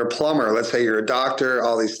you're a plumber. Let's say you're a doctor.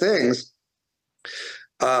 All these things.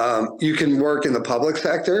 You can work in the public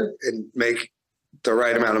sector and make the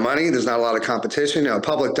right amount of money. There's not a lot of competition. A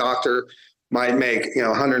public doctor might make,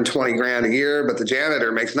 120 grand a year, but the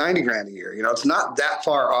janitor makes 90 grand a year. It's not that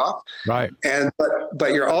far off. Right.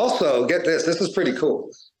 But you're also, get this is pretty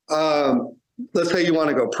cool. Let's say you want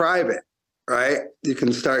to go private, right? You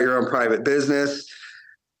can start your own private business.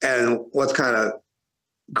 And what's kind of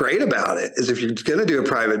great about it is if you're going to do a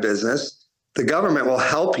private business, the government will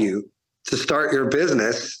help you to start your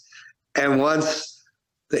business. And once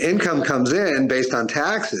the income comes in based on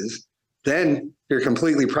taxes, then you're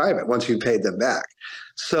completely private once you've paid them back.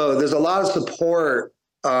 So there's a lot of support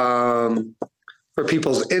for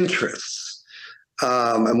people's interests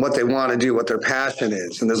and what they want to do, what their passion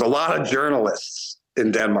is. And there's a lot of journalists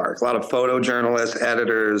in Denmark, a lot of photojournalists,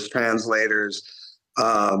 editors, translators,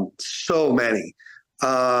 so many.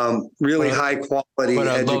 Really high quality. What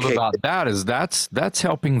I love about that is that's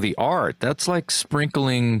helping the art. That's like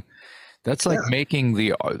sprinkling. That's like making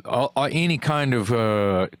the any kind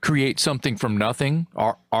of create something from nothing.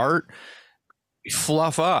 Art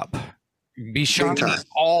fluff up, be shocking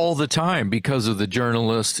all the time because of the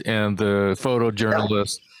journalists and the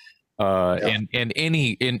photojournalists, and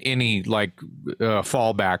any like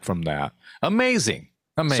fallback from that. Amazing.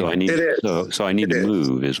 So I need to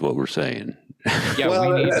move, is what we're saying. Yeah,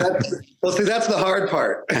 see, that's the hard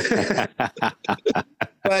part.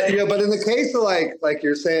 But in the case of like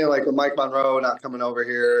you're saying, like with Mike Monroe not coming over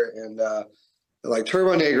here, and like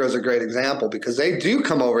Turbo Negro is a great example because they do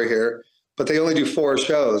come over here, but they only do 4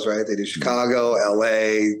 shows, right? They do Chicago,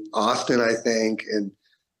 LA, Austin, I think, and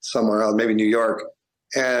somewhere else, maybe New York.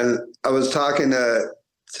 And I was talking to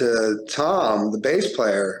Tom, the bass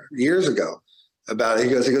player, years ago about it. He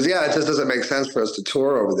goes, yeah, it just doesn't make sense for us to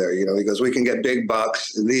tour over there. He goes, we can get big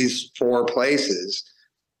bucks in these 4 places.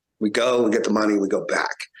 We go, we get the money, we go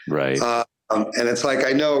back. Right. And it's like,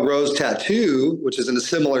 I know Rose Tattoo, which is in a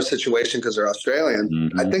similar situation because they're Australian.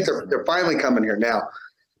 Mm-hmm. I think they're finally coming here now,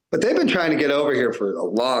 but they've been trying to get over here for a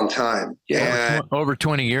long time. Yeah. Over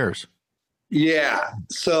 20 years. Yeah.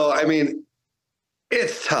 So, I mean,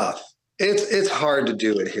 it's tough. It's hard to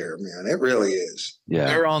do it here, man. It really is. Yeah.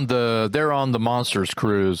 They're on the Monsters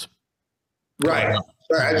cruise. Right.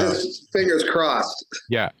 I just fingers crossed.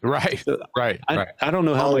 Yeah. Right. I don't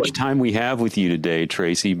know how much time we have with you today,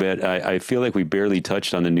 Tracii, but I feel like we barely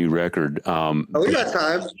touched on the new record. We got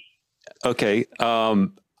time. Okay.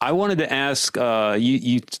 I wanted to ask,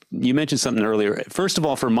 you mentioned something earlier. First of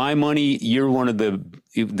all, for my money, you're one of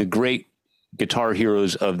the great guitar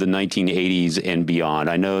heroes of the 1980s and beyond.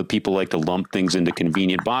 I know people like to lump things into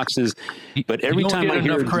convenient boxes, but every time I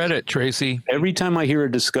hear credit, Tracii. Every time I hear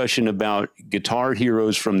a discussion about guitar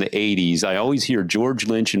heroes from the 80s, I always hear George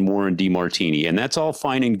Lynch and Warren DeMartini, and that's all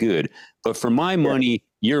fine and good. But for my money,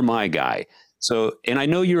 you're my guy. So, and I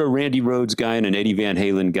know you're a Randy Rhoads guy and an Eddie Van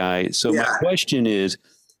Halen guy. So my question is,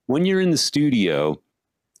 when you're in the studio,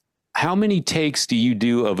 how many takes do you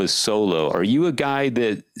do of a solo? Are you a guy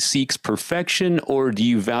that seeks perfection, or do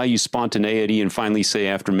you value spontaneity and finally say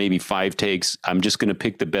after maybe 5 takes, I'm just going to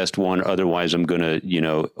pick the best one. Otherwise I'm going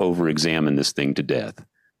to, over-examine this thing to death?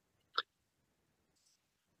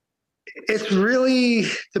 It really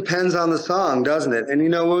depends on the song, doesn't it? And,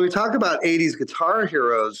 when we talk about 80s guitar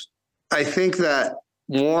heroes, I think that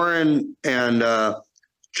Warren and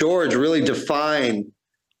George really define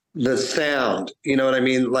the sound, you know what I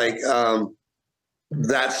mean? Like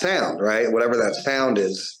that sound, right? Whatever that sound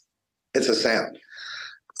is, it's a sound.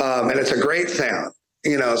 And it's a great sound,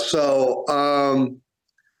 So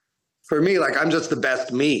for me, like I'm just the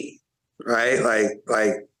best me, right?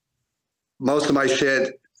 Like most of my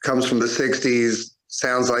shit comes from the 60s,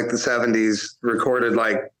 sounds like the 70s, recorded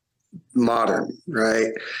like modern,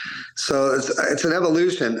 right? So it's an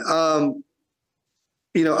evolution.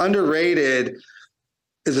 Underrated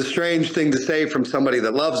is a strange thing to say from somebody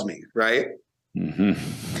that loves me, right? Mm-hmm.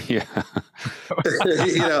 Yeah.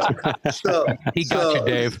 So he got you,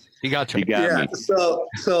 Dave. He got you. He got me.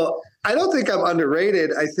 So I don't think I'm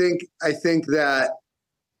underrated. I think that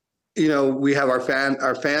we have our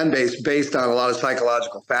fan base based on a lot of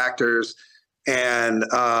psychological factors, and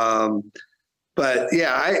but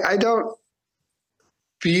yeah, I don't.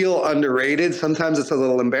 feel underrated, sometimes it's a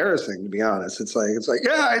little embarrassing, to be honest. It's like,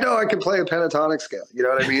 yeah, I know I can play a pentatonic scale. You know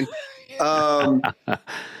what I mean?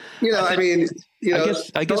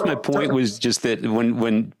 I guess my point was just that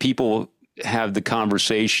when people have the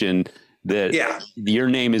conversation that your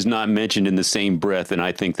name is not mentioned in the same breath, and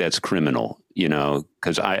I think that's criminal,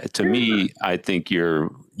 because I think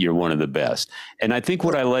you're one of the best. And I think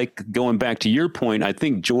what I like, going back to your point, I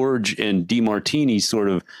think George and DeMartini sort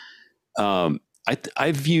of,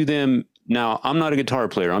 I view them now. I'm not a guitar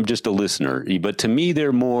player. I'm just a listener, but to me,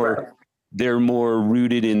 they're more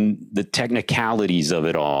rooted in the technicalities of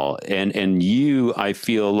it all. And you, I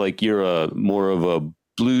feel like you're more of a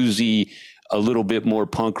bluesy, a little bit more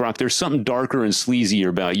punk rock. There's something darker and sleazier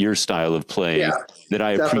about your style of playing that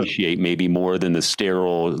I appreciate maybe more than the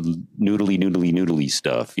sterile noodly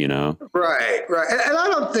stuff, Right. And I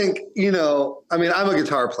don't think, I'm a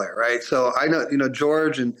guitar player, right? So I know,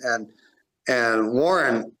 George and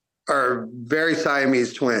Warren are very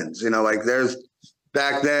Siamese twins, there's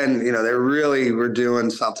back then, they really were doing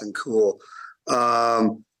something cool.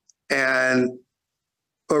 And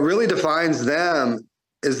what really defines them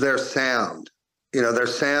is their sound. Their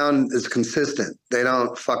sound is consistent. They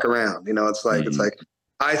don't fuck around. It's like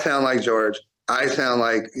I sound like George. I sound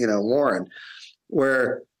like, Warren.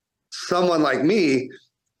 Where someone like me,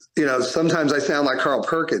 sometimes I sound like Carl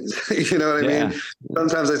Perkins. You know what I mean?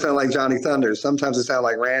 Sometimes I sound like Johnny Thunder. Sometimes I sound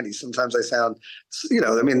like Randy. Sometimes I sound,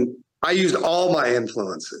 I used all my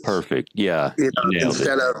influences. Perfect. Yeah.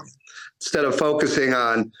 Instead of focusing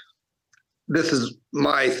on this is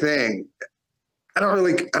my thing. I don't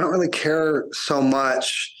really care so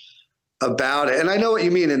much about it. And I know what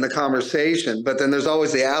you mean in the conversation, but then there's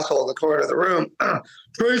always the asshole in the corner of the room.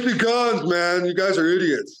 Tracii Guns, man, you guys are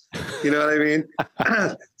idiots. You know what I mean?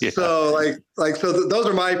 So those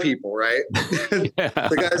are my people, right?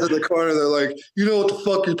 The guys in the corner, they're like, you know what the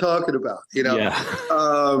fuck you're talking about, and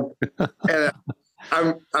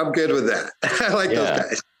I'm good with that. I like those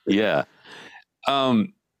guys. Yeah.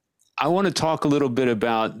 I want to talk a little bit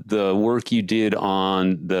about the work you did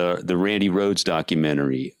on the Randy Rhoads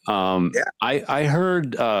documentary. I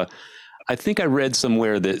heard, I think I read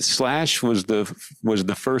somewhere that Slash was the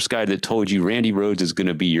first guy that told you Randy Rhoads is going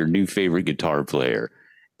to be your new favorite guitar player.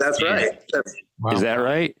 That's right. Is that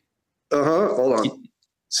right? Hold on.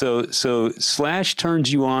 So Slash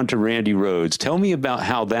turns you on to Randy Rhoads. Tell me about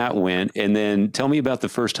how that went, and then tell me about the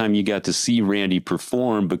first time you got to see Randy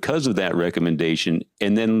perform because of that recommendation,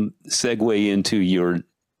 and then segue into your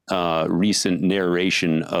recent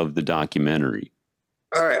narration of the documentary.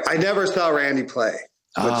 All right. I never saw Randy play,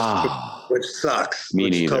 which sucks. Me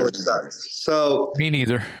neither. Totally sucks. So me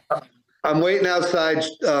neither. I'm waiting outside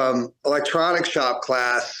electronic shop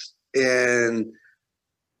class in...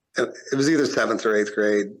 It was either 7th or 8th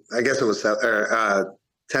grade. I guess it was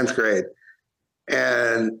 10th grade.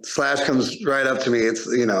 And Slash comes right up to me. It's,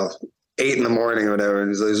 8 in the morning or whatever. And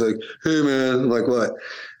he's like, hey, man. I'm like, what?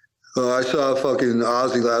 I saw fucking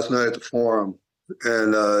Ozzy last night at the Forum.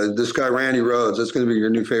 And this guy, Randy Rhoads, that's going to be your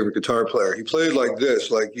new favorite guitar player. He played like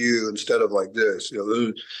this, like you, instead of like this,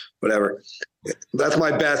 whatever. That's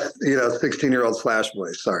my best, 16-year-old Slash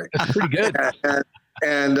voice. Sorry. That's pretty good.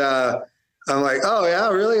 and I'm like, oh, yeah,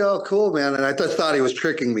 really? Oh, cool, man. And I just thought he was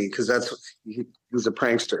tricking me because he was a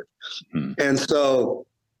prankster. Mm-hmm. And so,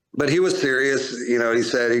 but he was serious. He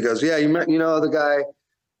goes, yeah, you met, the guy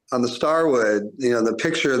on the Starwood, the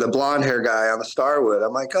picture, the blonde hair guy on the Starwood.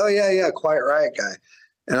 I'm like, oh, yeah, Quiet Riot guy.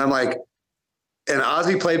 And I'm like, and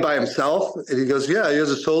Ozzy played by himself? And he goes, yeah, he has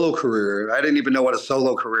a solo career. And I didn't even know what a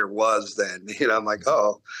solo career was then. I'm like,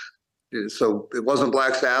 oh, so it wasn't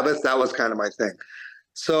Black Sabbath? That was kind of my thing.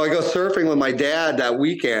 So I go surfing with my dad that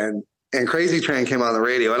weekend, and Crazy Train came on the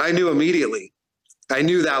radio, and I knew immediately. I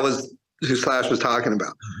knew that was who Slash was talking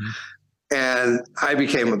about. Mm-hmm. And I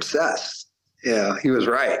became obsessed. He was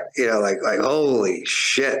right. Like holy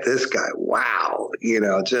shit, this guy, wow.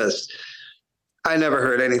 I never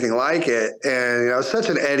heard anything like it. And I was such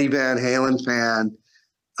an Eddie Van Halen fan.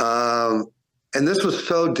 And this was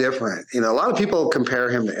so different. A lot of people compare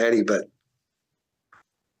him to Eddie, but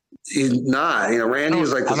he's not. Randy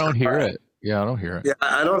was like this. I don't hear it. Yeah, I don't hear it. Yeah,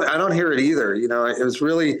 I don't hear it either. It was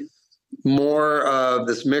really more of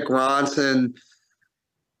this Mick Ronson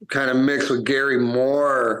kind of mixed with Gary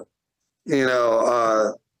Moore, and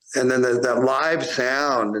then that live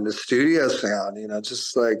sound and the studio sound,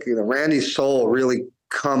 just like, Randy's soul really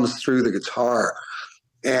comes through the guitar.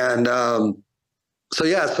 And I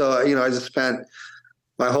just spent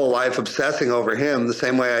my whole life obsessing over him the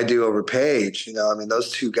same way I do over Page.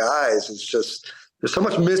 Those two guys, it's just, there's so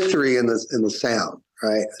much mystery in the sound,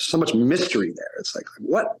 right? So much mystery there. It's like,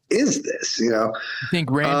 what is this? You know,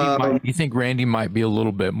 you think Randy might be a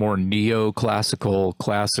little bit more neoclassical,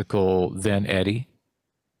 classical than Eddie?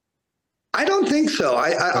 I don't think so.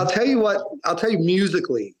 I'll tell you what. I'll tell you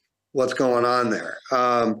musically what's going on there.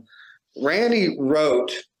 Randy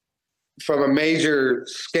wrote from a major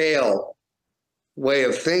scale way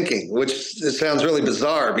of thinking, which it sounds really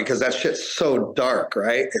bizarre because that shit's so dark,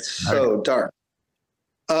 right? It's so dark.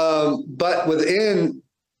 But within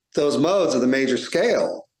those modes of the major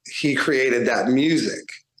scale, he created that music,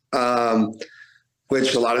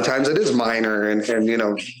 which a lot of times it is minor and you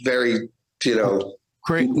know, very, you know,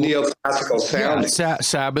 neoclassical sounding. Yeah,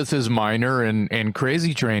 Sabbath is minor and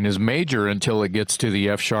Crazy Train is major until it gets to the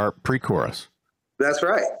F sharp pre-chorus. That's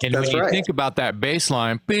right. And when you think about that bass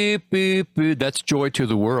line, beep, beep, beep, that's Joy to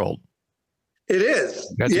the World. It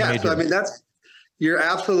is. Yes. I mean, you're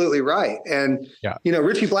absolutely right. And, you know,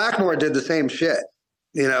 Richie Blackmore did the same shit,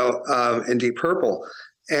 you know, in Deep Purple.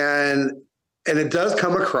 And it does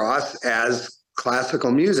come across as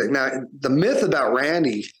classical music. Now, the myth about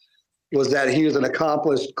Randy was that he was an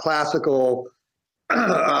accomplished classical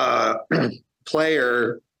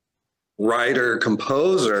player, writer,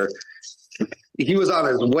 composer. He was on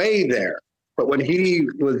his way there, but when he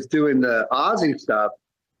was doing the Ozzy stuff,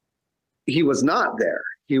 he was not there.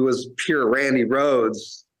 He was pure Randy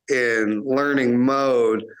Rhoads in learning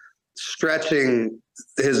mode, stretching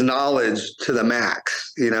his knowledge to the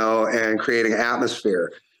max, you know, and creating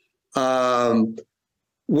atmosphere,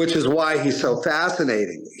 which is why he's so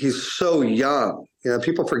fascinating. He's so young. You know,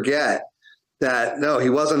 people forget that, no, he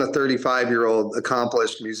wasn't a 35-year-old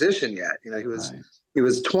accomplished musician yet. You know, he was... Right. He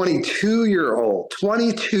was 22 years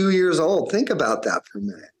old. Think about that for a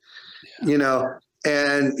minute, you know,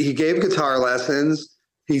 and he gave guitar lessons.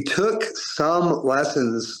 He took some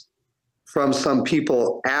lessons from some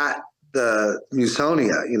people at the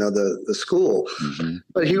Musonia, you know, the school,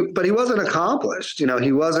 but he wasn't accomplished, you know,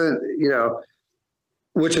 he wasn't, you know,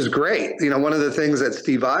 which is great. You know, one of the things that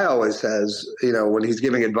Steve Vai always says, you know, when he's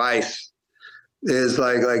giving advice is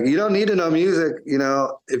like you don't need to know music, you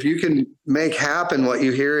know, if you can make happen what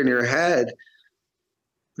you hear in your head,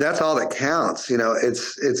 that's all that counts. You know,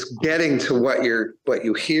 it's getting to what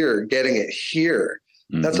you hear, getting it here.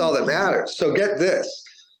 That's all that matters. So get this.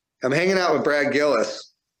 I'm hanging out with Brad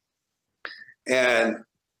Gillis, and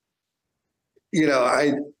you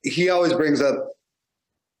know, he always brings up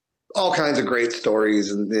all kinds of great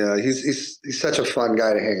stories, and you know, he's such a fun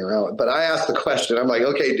guy to hang around with. But I asked the question, I'm like,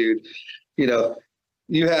 okay, dude, you know,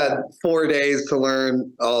 you had 4 days to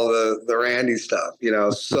learn all the Randy stuff, you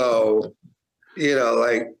know, so, you know,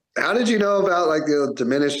 like, how did you know about like the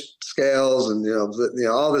diminished scales and, you know,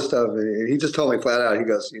 all this stuff? And he just told me flat out, he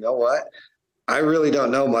goes, you know what? I really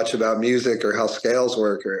don't know much about music or how scales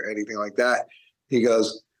work or anything like that. He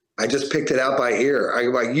goes, I just picked it out by ear. I go,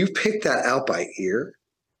 like, you picked that out by ear?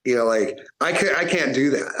 You know, like, I can't do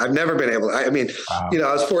that. I've never been able to. I mean, you know,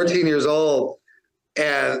 I was 14 years old,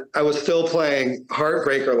 and I was still playing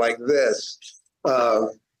Heartbreaker like this.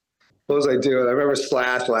 What was I doing? I remember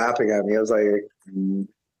Slash laughing at me. I was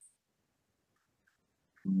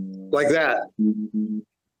like that.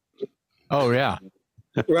 Oh, yeah.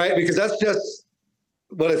 Right? Because that's just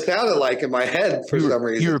what it sounded like in my head for some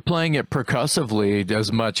reason. You were playing it percussively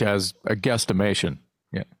as much as a guesstimation.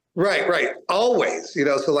 Yeah. Right. Always. You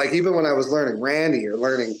know, so like even when I was learning Randy or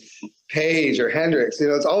learning Page or Hendrix, you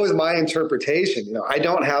know, it's always my interpretation. You know, I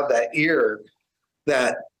don't have that ear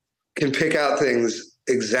that can pick out things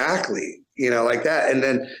exactly, you know, like that. And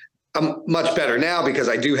then I'm much better now because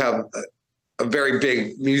I do have a very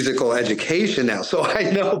big musical education now. So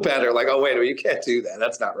I know better, like, oh, wait a minute, you can't do that.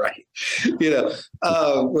 That's not right. You know,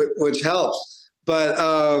 which helps. But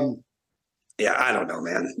yeah, I don't know,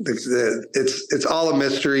 man. It's all a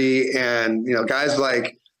mystery. And, you know, guys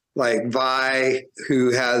like Vai,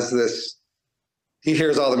 who has this, he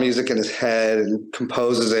hears all the music in his head and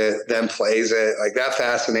composes it, then plays it. Like, that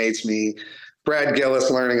fascinates me. Brad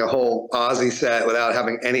Gillis learning a whole Ozzy set without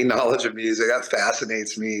having any knowledge of music, that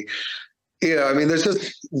fascinates me. You know, I mean, there's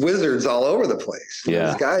just wizards all over the place.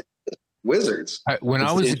 Yeah. These guys, wizards. When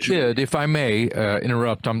I was a kid, if I may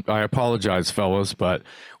interrupt, I apologize, fellas, but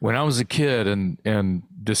when I was a kid and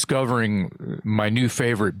discovering my new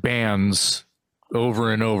favorite bands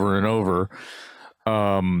over and over and over,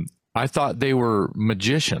 I thought they were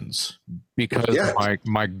magicians because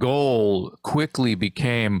my goal quickly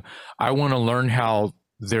became, I want to learn how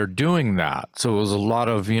they're doing that. So it was a lot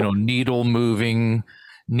of, you know, needle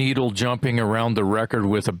jumping around the record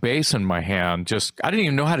with a bass in my hand. I didn't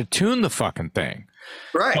even know how to tune the fucking thing.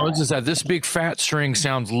 Right. So it's just that this big fat string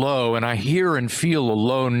sounds low and I hear and feel a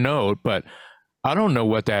low note, but I don't know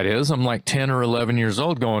what that is. I'm like 10 or 11 years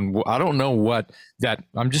old going, well, I don't know what that,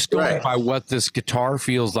 I'm just going by what this guitar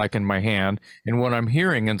feels like in my hand and what I'm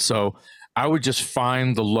hearing. And so I would just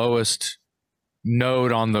find the lowest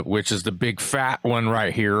note on which is the big fat one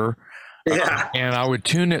right here. Yeah. And I would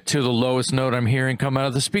tune it to the lowest note I'm hearing come out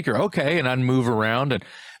of the speaker. Okay. And I'd move around. And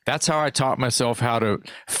that's how I taught myself how to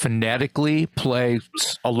phonetically play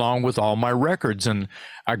along with all my records. And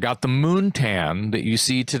I got the moon tan that you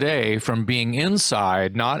see today from being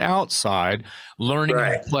inside, not outside, learning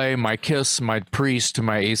how to play my Kiss, my Priest,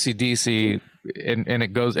 my AC/DC, and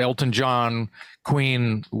it goes Elton John,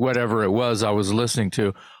 Queen, whatever it was I was listening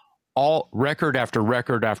to. All record after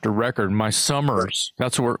record after record. My summers,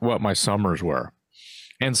 that's what my summers were.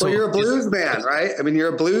 And so you're a blues man, right? I mean,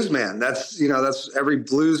 you're a blues man. That's every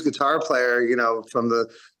blues guitar player, from the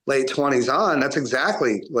late 20s on. That's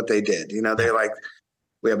exactly what they did. They're like,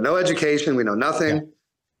 we have no education, we know nothing,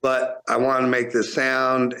 but I want to make this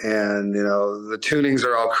sound, and the tunings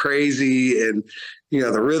are all crazy, and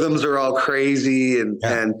the rhythms are all crazy, and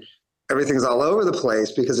everything's all over the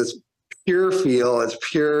place because it's pure feel, it's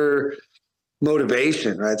pure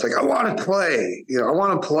motivation, right? It's like, I want to play, I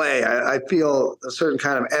want to play. I feel a certain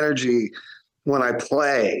kind of energy when I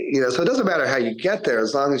play, so it doesn't matter how you get there,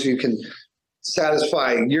 as long as you can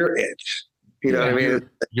satisfy your itch. You know what I mean?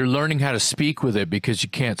 You're learning how to speak with it because you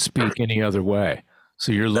can't speak any other way.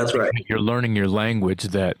 So you're learning your language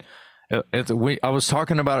that I was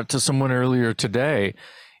talking about it to someone earlier today.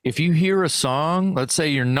 If you hear a song, let's say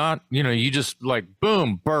you're not, you just like,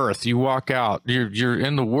 boom, birth, you walk out, you're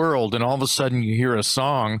in the world, and all of a sudden you hear a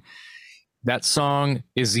song, that song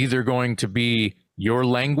is either going to be your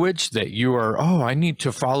language that you are, I need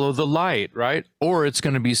to follow the light, right? Or it's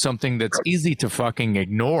going to be something that's easy to fucking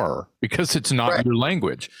ignore because it's not your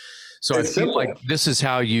language. So I feel like this is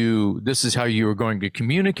how you are going to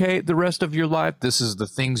communicate the rest of your life. This is the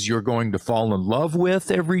things you're going to fall in love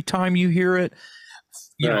with every time you hear it.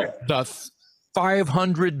 The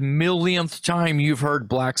 500 millionth time you've heard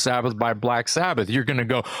Black Sabbath by Black Sabbath, you're going to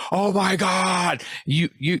go, oh my God. You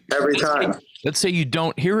every time. Let's say you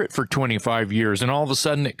don't hear it for 25 years and all of a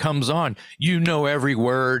sudden it comes on. You know every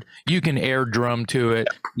word. You can air drum to it.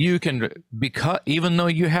 You can, because even though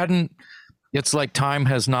you hadn't, it's like time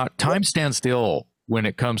stands still when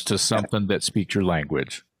it comes to something that speaks your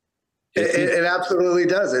language. It absolutely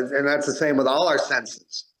does. And that's the same with all our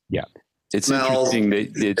senses. Yeah. It's interesting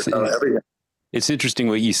that it's interesting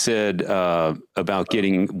what you said about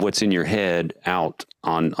getting what's in your head out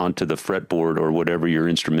onto the fretboard or whatever your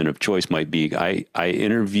instrument of choice might be. I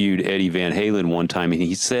interviewed Eddie Van Halen one time, and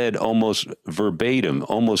he said almost verbatim,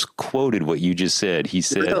 almost quoted what you just said. He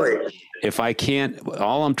said, really? If I can't,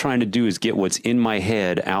 all I'm trying to do is get what's in my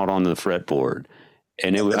head out on the fretboard.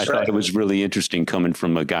 And I thought it was really interesting coming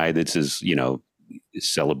from a guy that's as,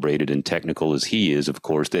 celebrated and technical as he is, of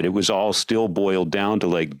course, that it was all still boiled down to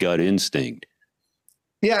like gut instinct.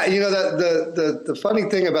 Yeah, that the funny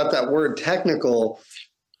thing about that word technical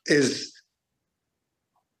is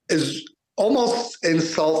almost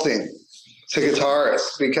insulting to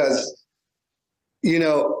guitarists because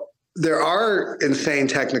there are insane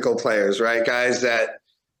technical players, right? Guys that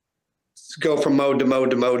go from mode to mode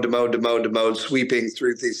to mode to mode to mode to mode, sweeping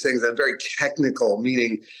through these things that are very technical,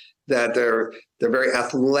 meaning that they're very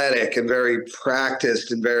athletic and very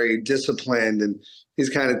practiced and very disciplined and these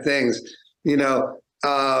kind of things,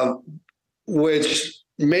 which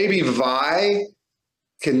maybe Vi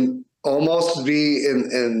can almost be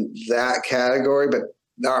in that category, but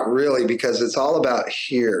not really, because it's all about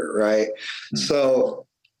here, right? Mm-hmm. So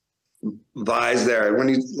Vi's there. And when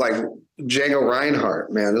you like Django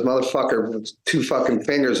Reinhardt, man, this motherfucker with 2 fucking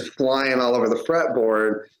fingers flying all over the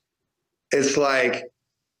fretboard. It's like,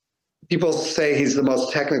 people say he's the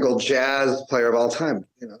most technical jazz player of all time.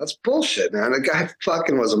 That's bullshit, man. The guy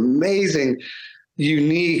fucking was amazing,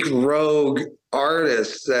 unique, rogue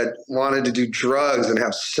artist that wanted to do drugs and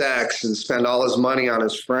have sex and spend all his money on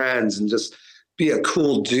his friends and just be a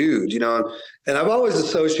cool dude, And I've always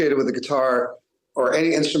associated with the guitar or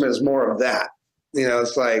any instrument as more of that.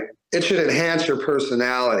 It's like, it should enhance your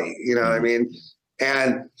personality, what I mean?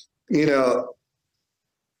 And,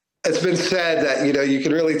 it's been said that, you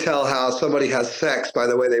can really tell how somebody has sex by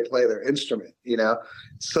the way they play their instrument,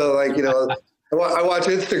 So like, I watch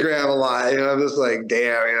Instagram a lot, I'm just like,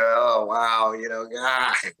 damn, oh, wow,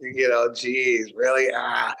 geez, really?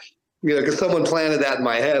 Because someone planted that in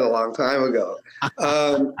my head a long time ago.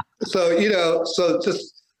 So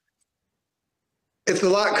just, it's a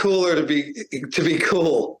lot cooler to be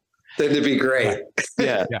cool than to be great.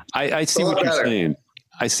 Yeah. I see what you're saying.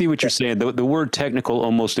 I see what you're saying. The word technical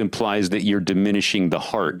almost implies that you're diminishing the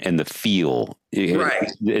heart and the feel.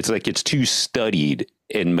 Right. It's like it's too studied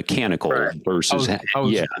and mechanical versus I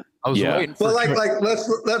was waiting for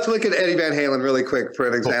let's look at Eddie Van Halen really quick for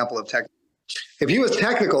an example of technical. If he was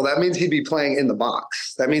technical, that means he'd be playing in the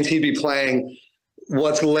box. That means he'd be playing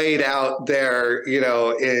what's laid out there, you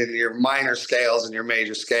know, in your minor scales and your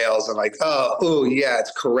major scales, and like, oh yeah,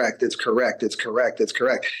 it's correct.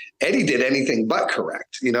 Eddie did anything but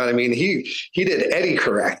correct. You know what I mean? He did Eddie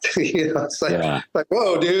correct. You know, it's like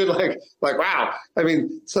whoa, dude, like wow. I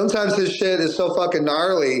mean, sometimes this shit is so fucking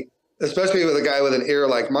gnarly, especially with a guy with an ear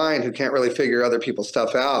like mine who can't really figure other people's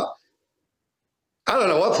stuff out. I don't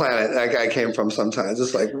know what planet that guy came from sometimes.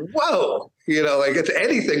 It's like, whoa, you know, like it's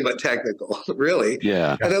anything but technical, really.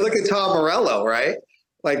 Yeah. And then look at Tom Morello, right?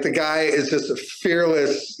 Like the guy is just a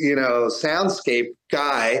fearless, you know, soundscape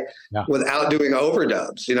guy without doing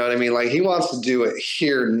overdubs. You know what I mean? Like he wants to do it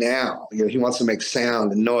here now. You know, he wants to make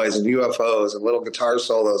sound and noise and UFOs and little guitar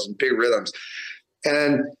solos and big rhythms.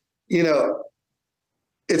 And, you know,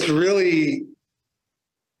 it's really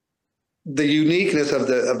the uniqueness of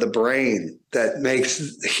the brain that makes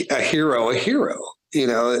a hero. You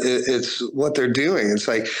know, it's what they're doing. It's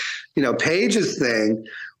like, you know, Page's thing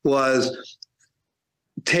was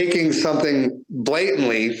taking something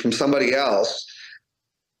blatantly from somebody else,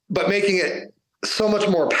 but making it so much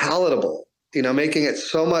more palatable, you know, making it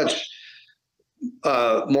so much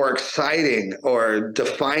more exciting or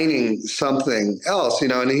defining something else, you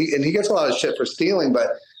know, and he gets a lot of shit for stealing, but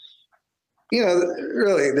you know,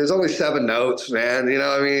 really, there's only 7 notes, man. You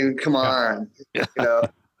know, I mean, come on. You know,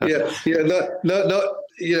 no,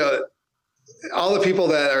 you know, all the people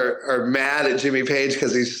that are mad at Jimmy Page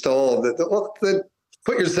because he stole well, then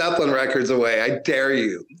put your Zeppelin records away. I dare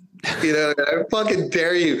you. You know, I fucking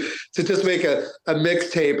dare you to just make a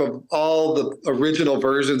mixtape of all the original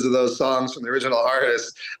versions of those songs from the original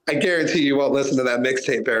artists. I guarantee you won't listen to that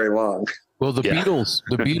mixtape very long. Well, the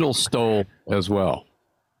Beatles stole as well.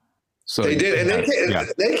 So they did, and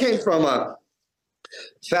they came from a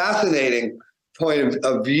fascinating point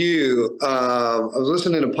of view. I was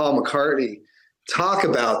listening to Paul McCartney talk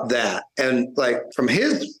about that, and like from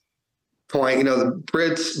his point, you know, the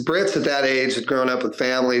Brits at that age had grown up with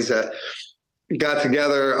families that got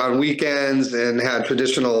together on weekends and had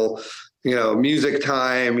traditional, you know, music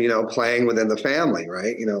time, you know, playing within the family,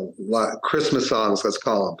 right? You know, a lot of Christmas songs, let's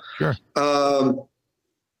call them. Sure.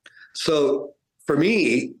 So for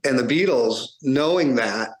me and the Beatles, knowing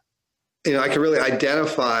that, you know, I can really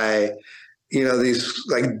identify, you know, these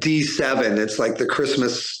like D7, it's like the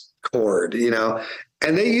Christmas chord, you know,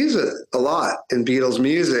 and they use it a lot in Beatles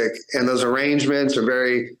music. And those arrangements are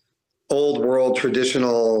very old world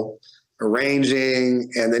traditional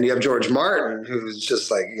arranging. And then you have George Martin, who's just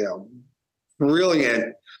like, you know,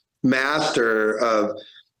 brilliant master of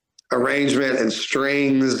arrangement and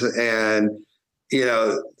strings and, you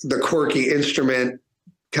know, the quirky instrument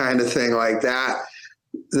kind of thing like that,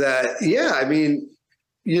 yeah, I mean,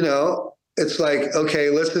 you know, it's like, okay,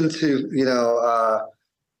 listen to, you know,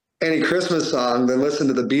 any Christmas song, then listen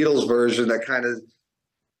to the Beatles version that kind of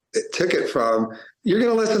took it from. You're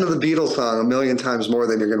going to listen to the Beatles song a million times more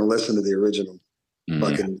than you're going to listen to the original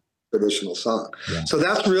fucking traditional song. Yeah. So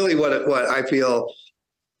that's really what I feel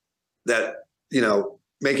that, you know,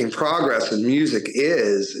 making progress in music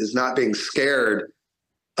is not being scared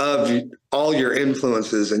of all your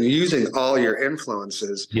influences and using all your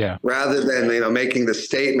influences rather than, you know, making the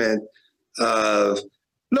statement of,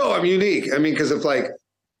 no, I'm unique. I mean, because if like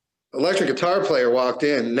electric guitar player walked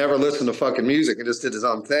in, never listened to fucking music and just did his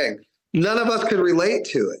own thing, none of us could relate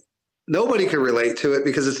to it. Nobody could relate to it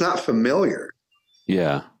because it's not familiar.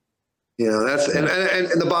 Yeah. You know, that's, and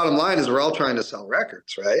the bottom line is we're all trying to sell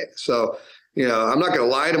records, right? So, you know, I'm not going to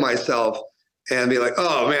lie to myself and be like,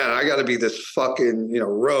 oh man, I got to be this fucking, you know,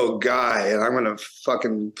 rogue guy and I'm going to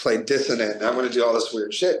fucking play dissonant and I'm going to do all this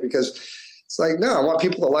weird shit, because it's like, no, I want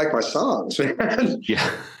people to like my songs, man.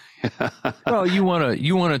 Yeah. Well, you want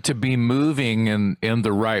it to be moving in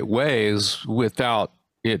the right ways without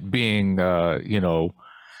it being, you know,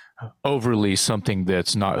 overly something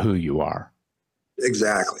that's not who you are.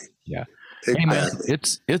 Exactly. Yeah. Exactly. Hey man,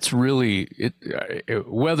 it's really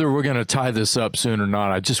whether we're going to tie this up soon or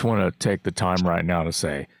not, I just want to take the time right now to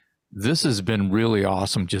say this has been really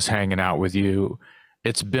awesome just hanging out with you.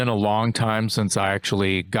 It's been a long time since I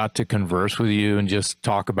actually got to converse with you and just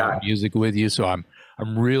talk about music with you, so I'm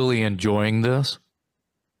really enjoying this.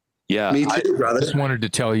 Yeah. Me too, brother. Just wanted to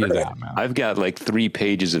tell you that, man. I've got like 3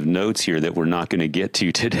 pages of notes here that we're not going to get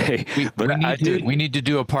to today. We need to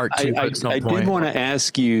do a part 2 at some point. I did want to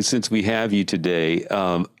ask you, since we have you today,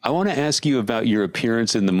 I want to ask you about your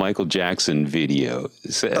appearance in the Michael Jackson video.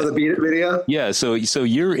 The Beat It video? Yeah. So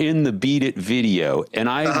you're in the Beat It video, and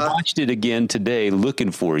I watched it again today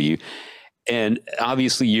looking for you. And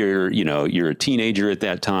obviously you're a teenager at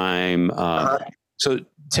that time. So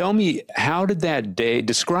tell me, how did that day,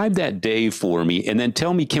 describe that day for me, and then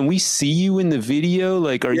tell me, can we see you in the video?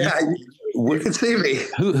 Like, you can see me.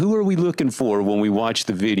 Who are we looking for when we watch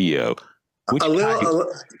the video? A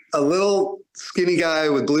little skinny guy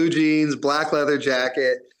with blue jeans, black leather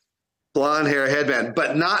jacket, blonde hair, headband,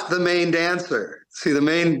 but not the main dancer. See, the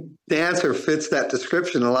main dancer fits that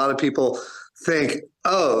description. A lot of people think,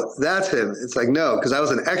 oh, that's him. It's like, no, because I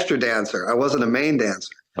was an extra dancer. I wasn't a main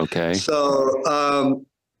dancer. Okay. So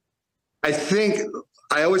I think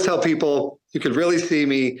I always tell people, you could really see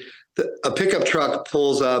me. A pickup truck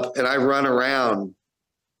pulls up and I run around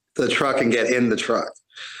the truck and get in the truck.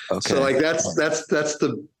 Okay. So like that's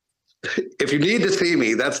the, if you need to see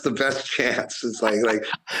me, that's the best chance. It's like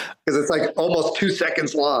because it's like almost 2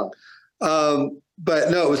 seconds long.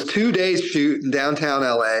 But no, it was 2 days shoot in downtown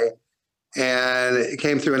LA. And it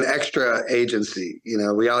came through an extra agency.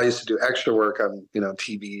 We all used to do extra work on,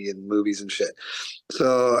 TV and movies and shit.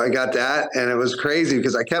 So I got that, and it was crazy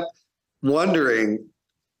because I kept wondering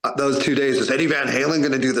those 2 days, is Eddie Van Halen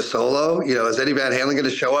going to do the solo? Is Eddie Van Halen going to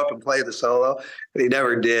show up and play the solo? And he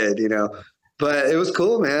never did, But it was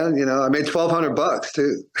cool, man. I made $1,200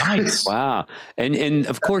 too. Nice. Wow. And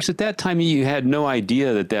of course, at that time, you had no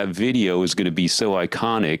idea that video was going to be so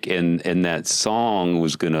iconic, and that song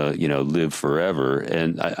was going to, live forever.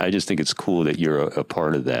 And I just think it's cool that you're a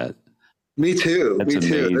part of that. Me too. That's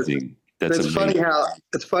amazing. That's amazing.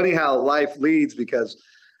 It's funny how life leads, because,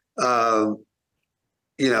 we can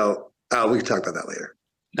talk about that later.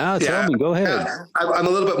 No, tell me. Go ahead. I'm a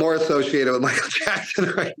little bit more associated with Michael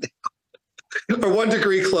Jackson right now. Or 1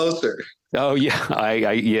 degree closer. Oh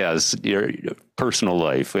yeah, yes, your personal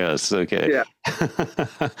life. Yes, okay.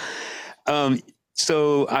 Yeah.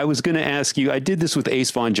 So I was going to ask you. I did this with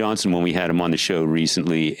Ace Von Johnson when we had him on the show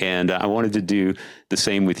recently, and I wanted to do the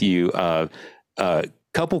same with you.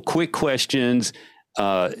 Couple quick questions.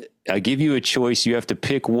 I give you a choice. You have to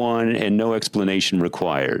pick one, and no explanation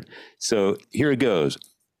required. So here it goes.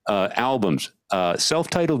 Albums: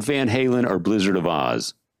 self-titled Van Halen or Blizzard of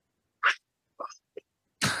Oz?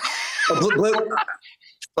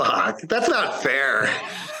 Fuck, that's not fair.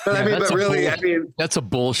 But that's a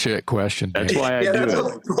bullshit question. That's why I do that's it.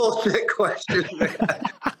 A bullshit question,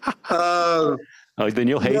 man. Then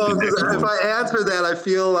you'll hate the next one. If I answer that, I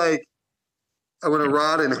feel like I'm going to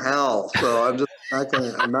rot in hell. So I'm just not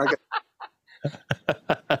going to. I'm not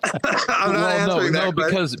answering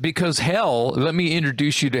that. Because hell. Let me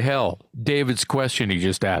introduce you to hell. David's question he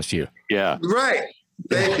just asked you. Yeah. Right.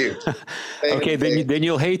 Thank you. Okay, then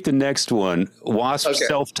you'll hate the next one. WASP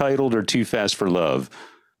self-titled or Too Fast for Love?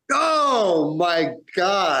 Oh my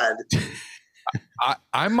God.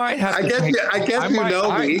 I might have. I guess you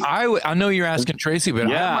know me. I know you're asking Tracii, but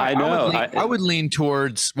yeah, I know. I would lean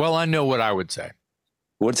towards. Well, I know what I would say.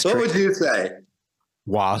 What would you say?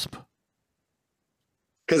 WASP.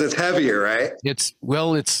 Because it's heavier, right? It's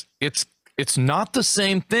not the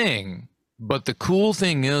same thing. But the cool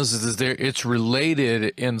thing is it's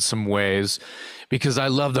related in some ways, because I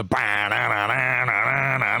love the the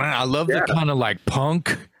kind of like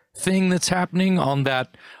punk thing that's happening on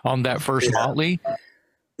that first Motley.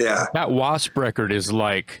 Yeah, that WASP record is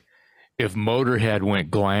like if Motorhead went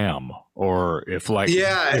glam, or if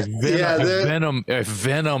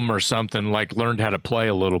Venom or something like learned how to play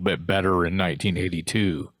a little bit better in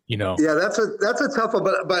 1982. Yeah, that's a tough one.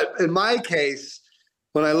 But in my case,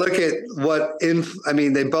 when I look at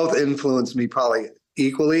they both influenced me probably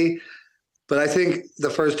equally, but I think the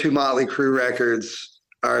first 2 Motley Crue records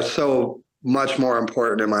are so much more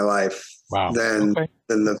important in my life than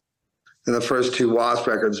the first 2 WASP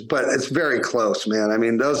records. But it's very close, man. I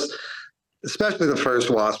mean, those, especially the first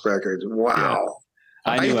WASP record. Wow.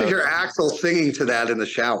 Yeah. I used to hear Axl singing to that in the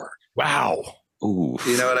shower. Wow. Ooh.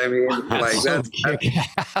 You know what I mean? Like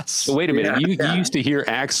that's so wait a minute. You used to hear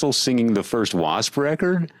Axl singing the first WASP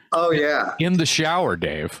record? Oh yeah. In the shower,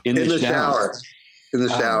 Dave. In the shower. In the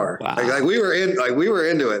shower. Wow. Like we were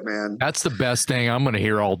into it, man. That's the best thing I'm going to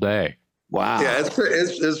hear all day. Wow. Yeah, it's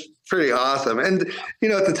pretty awesome. And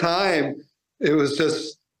at the time it was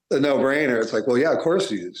just a no-brainer. It's like, well, yeah, of course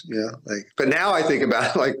he is. But now I think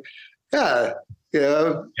about it like,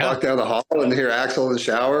 walk down the hall and hear Axl in the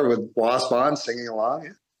shower with WASP on singing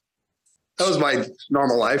along. That was my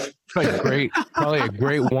normal life. Probably a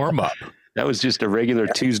great warm up. That was just a regular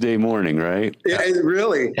Tuesday morning, right? Yeah,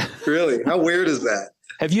 really. How weird is that?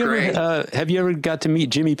 Have you ever got to meet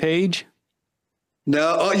Jimmy Page?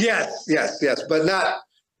 No. Oh, yes, but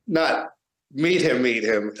not meet him.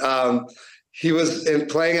 He was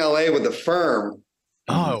playing LA with the Firm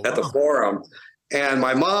at the Forum, and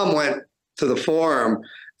my mom went to the Forum,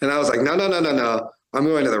 and I was like, no. I'm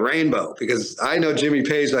going to the Rainbow because I know Jimmy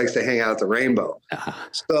Page likes to hang out at the Rainbow.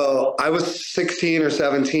 So I was 16 or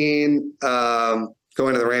 17,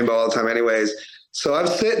 going to the Rainbow all the time anyways. So I'm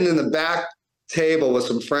sitting in the back table with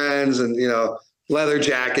some friends and, leather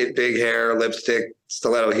jacket, big hair, lipstick,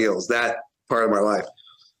 stiletto heels, that part of my life.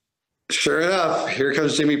 Sure enough, here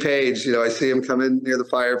comes Jimmy Page. I see him come in near the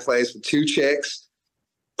fireplace with two chicks.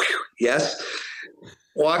 Yes.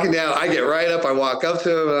 Walking down, I get right up. I walk up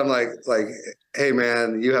to him and I'm like, hey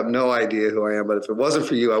man, you have no idea who I am, but if it wasn't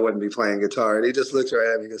for you, I wouldn't be playing guitar. And he just looked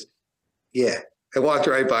right at me and goes, yeah, and walked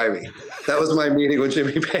right by me. That was my meeting with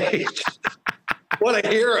Jimmy Page. What a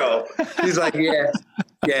hero. He's like, yeah.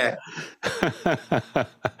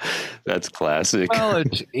 That's classic. Well,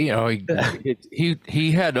 he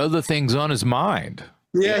had other things on his mind.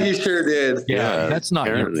 Yeah, he sure did. Yeah, that's not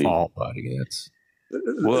your fault, buddy.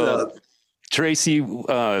 Well, Tracii,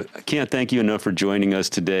 I can't thank you enough for joining us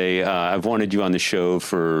today. I've wanted you on the show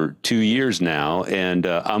for 2 years now, and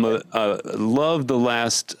love the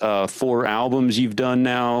last 4 albums you've done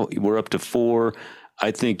now. We're up to 4. I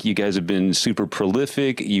think you guys have been super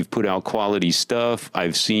prolific. You've put out quality stuff.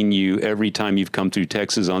 I've seen you every time you've come through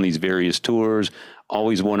Texas on these various tours.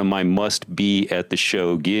 Always one of my must be at the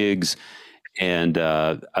show gigs. And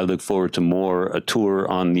I look forward to a tour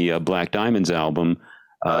on the Black Diamonds album.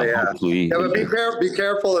 Hopefully. Yeah, but be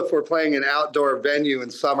careful if we're playing an outdoor venue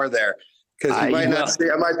in summer there, because you might not see.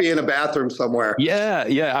 I might be in a bathroom somewhere.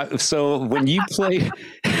 Yeah. So when you play,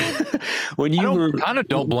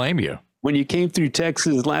 don't blame you. When you came through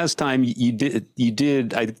Texas last time, you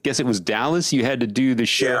did. I guess it was Dallas. You had to do the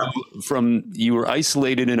show you were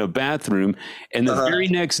isolated in a bathroom, and the very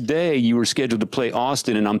next day you were scheduled to play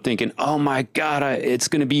Austin. And I'm thinking, oh my God, it's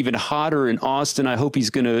going to be even hotter in Austin. I hope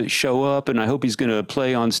he's going to show up, and I hope he's going to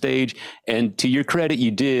play on stage. And to your credit,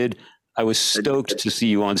 you did. I was stoked to see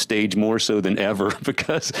you on stage more so than ever,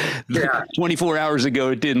 because 24 hours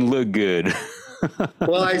ago it didn't look good.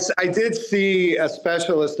 Well, I did see a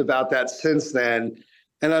specialist about that since then.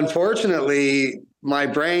 And unfortunately, my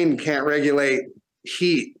brain can't regulate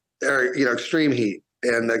heat or, extreme heat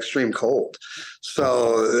and extreme cold.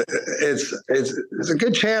 So it's a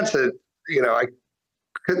good chance that, I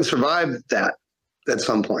couldn't survive that at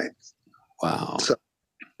some point. Wow. So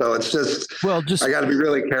it's just I got to be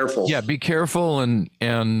really careful. Yeah, be careful and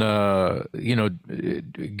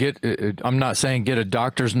get. I'm not saying get a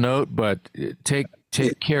doctor's note, but take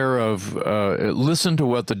care of. Listen to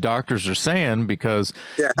what the doctors are saying, because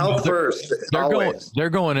health first. They're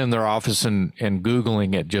going in their office and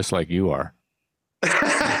Googling it just like you are.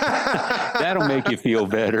 That'll make you feel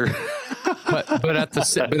better. But at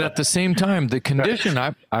the same time, the condition,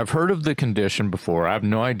 I've heard of the condition before. I have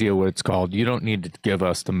no idea what it's called. You don't need to give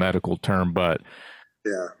us the medical term, but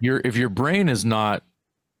if your brain is not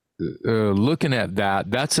looking at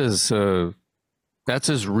that's as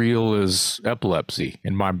real as epilepsy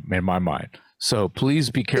in my mind. So please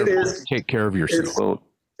be careful. Take care of yourself.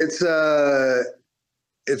 It's I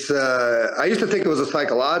used to think it was a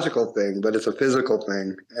psychological thing, but it's a physical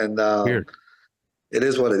thing, and it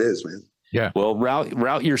is what it is, man. Yeah. Well,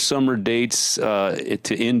 route your summer dates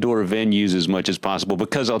to indoor venues as much as possible,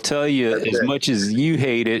 because I'll tell you, as much as you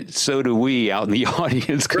hate it, so do we out in the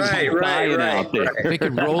audience. Right. Out there. They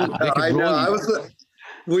could roll. I know.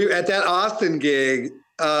 We at that Austin gig,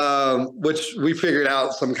 which we figured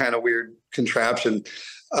out some kind of weird contraption.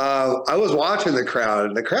 I was watching the crowd,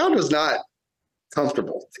 and the crowd was not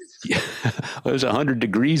comfortable. Yeah. It was 100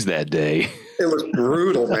 degrees that day. It was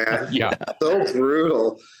brutal, man. Yeah. So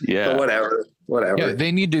brutal. Yeah. But whatever. Yeah,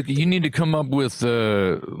 you need to come up with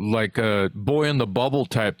like a boy in the bubble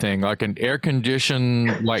type thing, like an air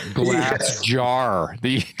conditioned glass jar.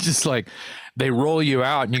 They roll you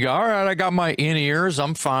out and you go, all right, I got my in-ears,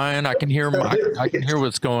 I'm fine. I can hear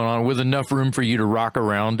what's going on, with enough room for you to rock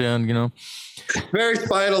around in, Very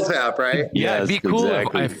Spinal Tap, right? Yeah, it'd be cool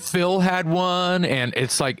exactly. if Phil had one, and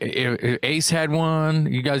it's like if Ace had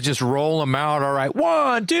one. You guys just roll them out. All right,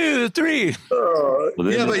 1, 2, 3. But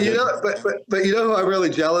you know who I'm really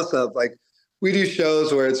jealous of? Like, we do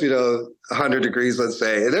shows where it's 100 degrees, let's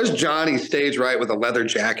say, and there's Johnny stage right with a leather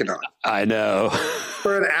jacket on. I know.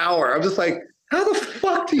 For an hour, I'm just like, How the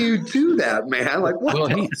fuck do you do that, man? Like, what? Well,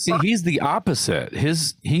 he's the opposite.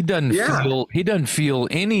 He doesn't feel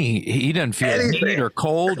Anything. heat or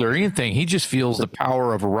cold or anything. He just feels the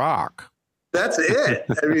power of rock. That's it.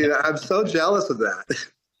 I mean, I'm so jealous of that.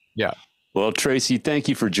 Yeah. Well, Tracii, thank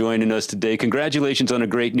you for joining us today. Congratulations on a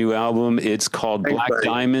great new album. It's called Black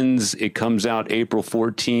Diamonds. It comes out April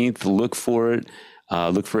 14th. Look for it.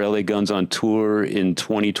 Look for LA Guns on tour in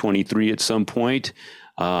 2023 at some point.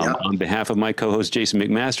 On behalf of my co-host, Jason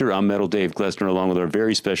McMaster, I'm Metal Dave Glessner, along with our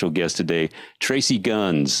very special guest today, Tracii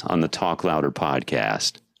Guns on the Talk Louder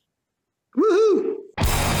podcast. Woohoo!